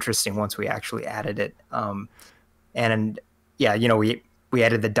more interesting once we actually added it. We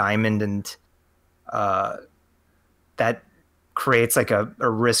added the diamond, and that creates like a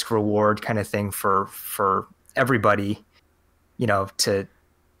risk reward kind of thing for everybody, you know, to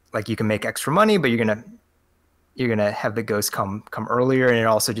like, you can make extra money, but you're gonna have the ghost come earlier, and it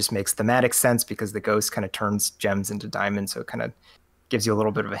also just makes thematic sense because the ghost kind of turns gems into diamonds, so it kind of gives you a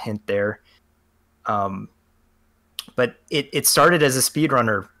little bit of a hint there. But it started as a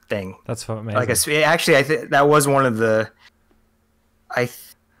speedrunner thing. That's what amazing. Like actually, I think that was one of the. I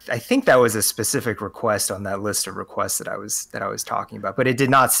I think that was a specific request on that list of requests that I was talking about, but it did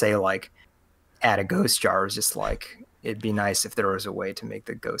not say like add a ghost jar. It was just like it'd be nice if there was a way to make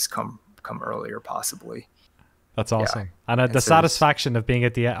the ghost come earlier, possibly. That's awesome. Yeah. And the satisfaction of being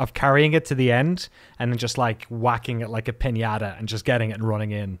of carrying it to the end and then just like whacking it like a piñata and just getting it and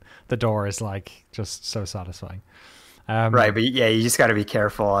running in the door is like just so satisfying. Right, but yeah, you just got to be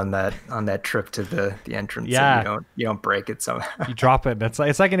careful on that trip to the entrance. Yeah, so you don't break it somehow. You drop it. It's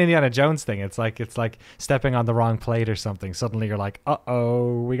like an Indiana Jones thing. It's like stepping on the wrong plate or something. Suddenly you're like,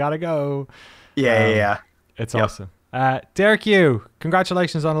 we gotta go. Yeah. It's awesome. Derek Yu,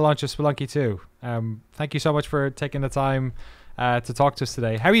 congratulations on the launch of Spelunky 2. Thank you so much for taking the time to talk to us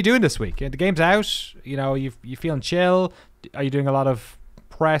today. How are you doing this week? The game's out. You feeling chill? Are you doing a lot of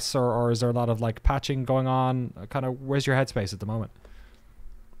press or is there a lot of like patching going on? Kind of where's your headspace at the moment?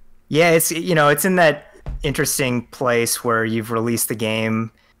 Yeah, it's in that interesting place where you've released the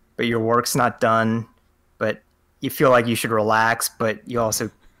game but your work's not done, but you feel like you should relax but you also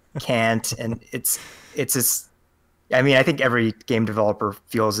can't. And it's just, I mean, I think every game developer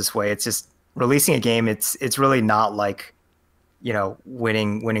feels this way. It's just releasing a game, it's really not like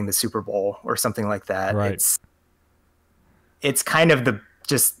winning the Super Bowl or something like that. Right. It's kind of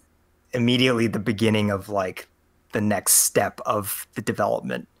just immediately the beginning of like the next step of the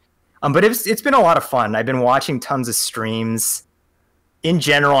development. But it's been a lot of fun. I've been watching tons of streams. In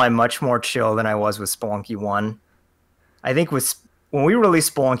general, I'm much more chill than I was with Spelunky 1. I think when we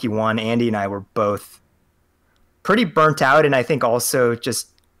released Spelunky 1, Andy and I were both pretty burnt out, and I think also just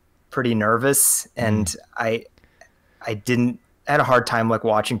pretty nervous. And I had a hard time like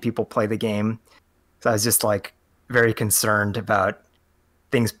watching people play the game. So I was just like very concerned about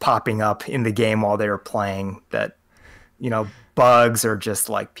things popping up in the game while they were playing, that bugs or just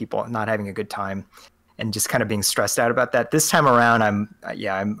like people not having a good time, and just kind of being stressed out about that. This time around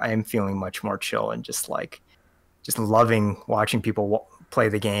I am feeling much more chill and just loving watching people play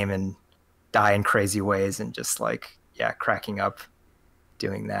the game and die in crazy ways and just like cracking up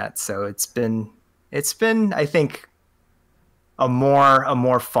doing that. So it's been I think a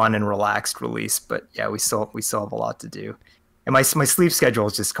more fun and relaxed release, but yeah, we still have a lot to do. And my sleep schedule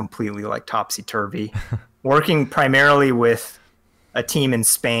is just completely like topsy-turvy. Working primarily with a team in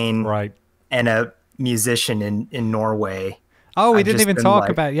Spain, right, and a musician in Norway. Oh, we didn't even talk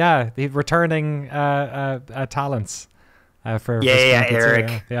about the returning talents for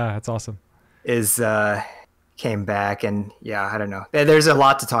Eric. Yeah, that's awesome. Came back, and I don't know. There's a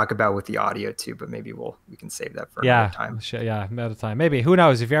lot to talk about with the audio too, but maybe we can save that for another time. Another time. Maybe, who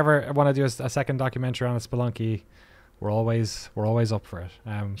knows? If you ever want to do a second documentary on a Spelunky, we're always up for it.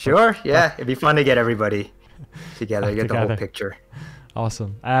 Sure, it'd be fun to get everybody together, get the whole picture.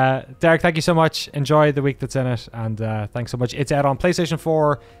 Awesome. Derek, thank you so much. Enjoy the week that's in it, and thanks so much. It's out on PlayStation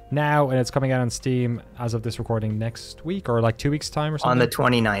 4 now, and it's coming out on Steam as of this recording next week, or like 2 weeks time or something? On the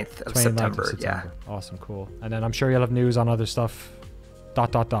 29th of September, yeah. Awesome, cool. And then I'm sure you'll have news on other stuff, ...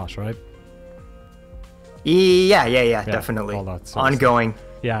 right? Yeah, definitely. All that ongoing.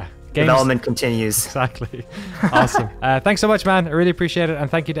 Yeah. Development continues. Exactly. Awesome. Thanks so much, man. I really appreciate it.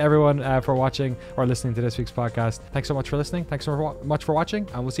 And thank you to everyone for watching or listening to this week's podcast. Thanks so much for listening. Thanks so much for watching.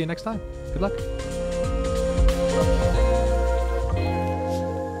 And we'll see you next time. Good luck.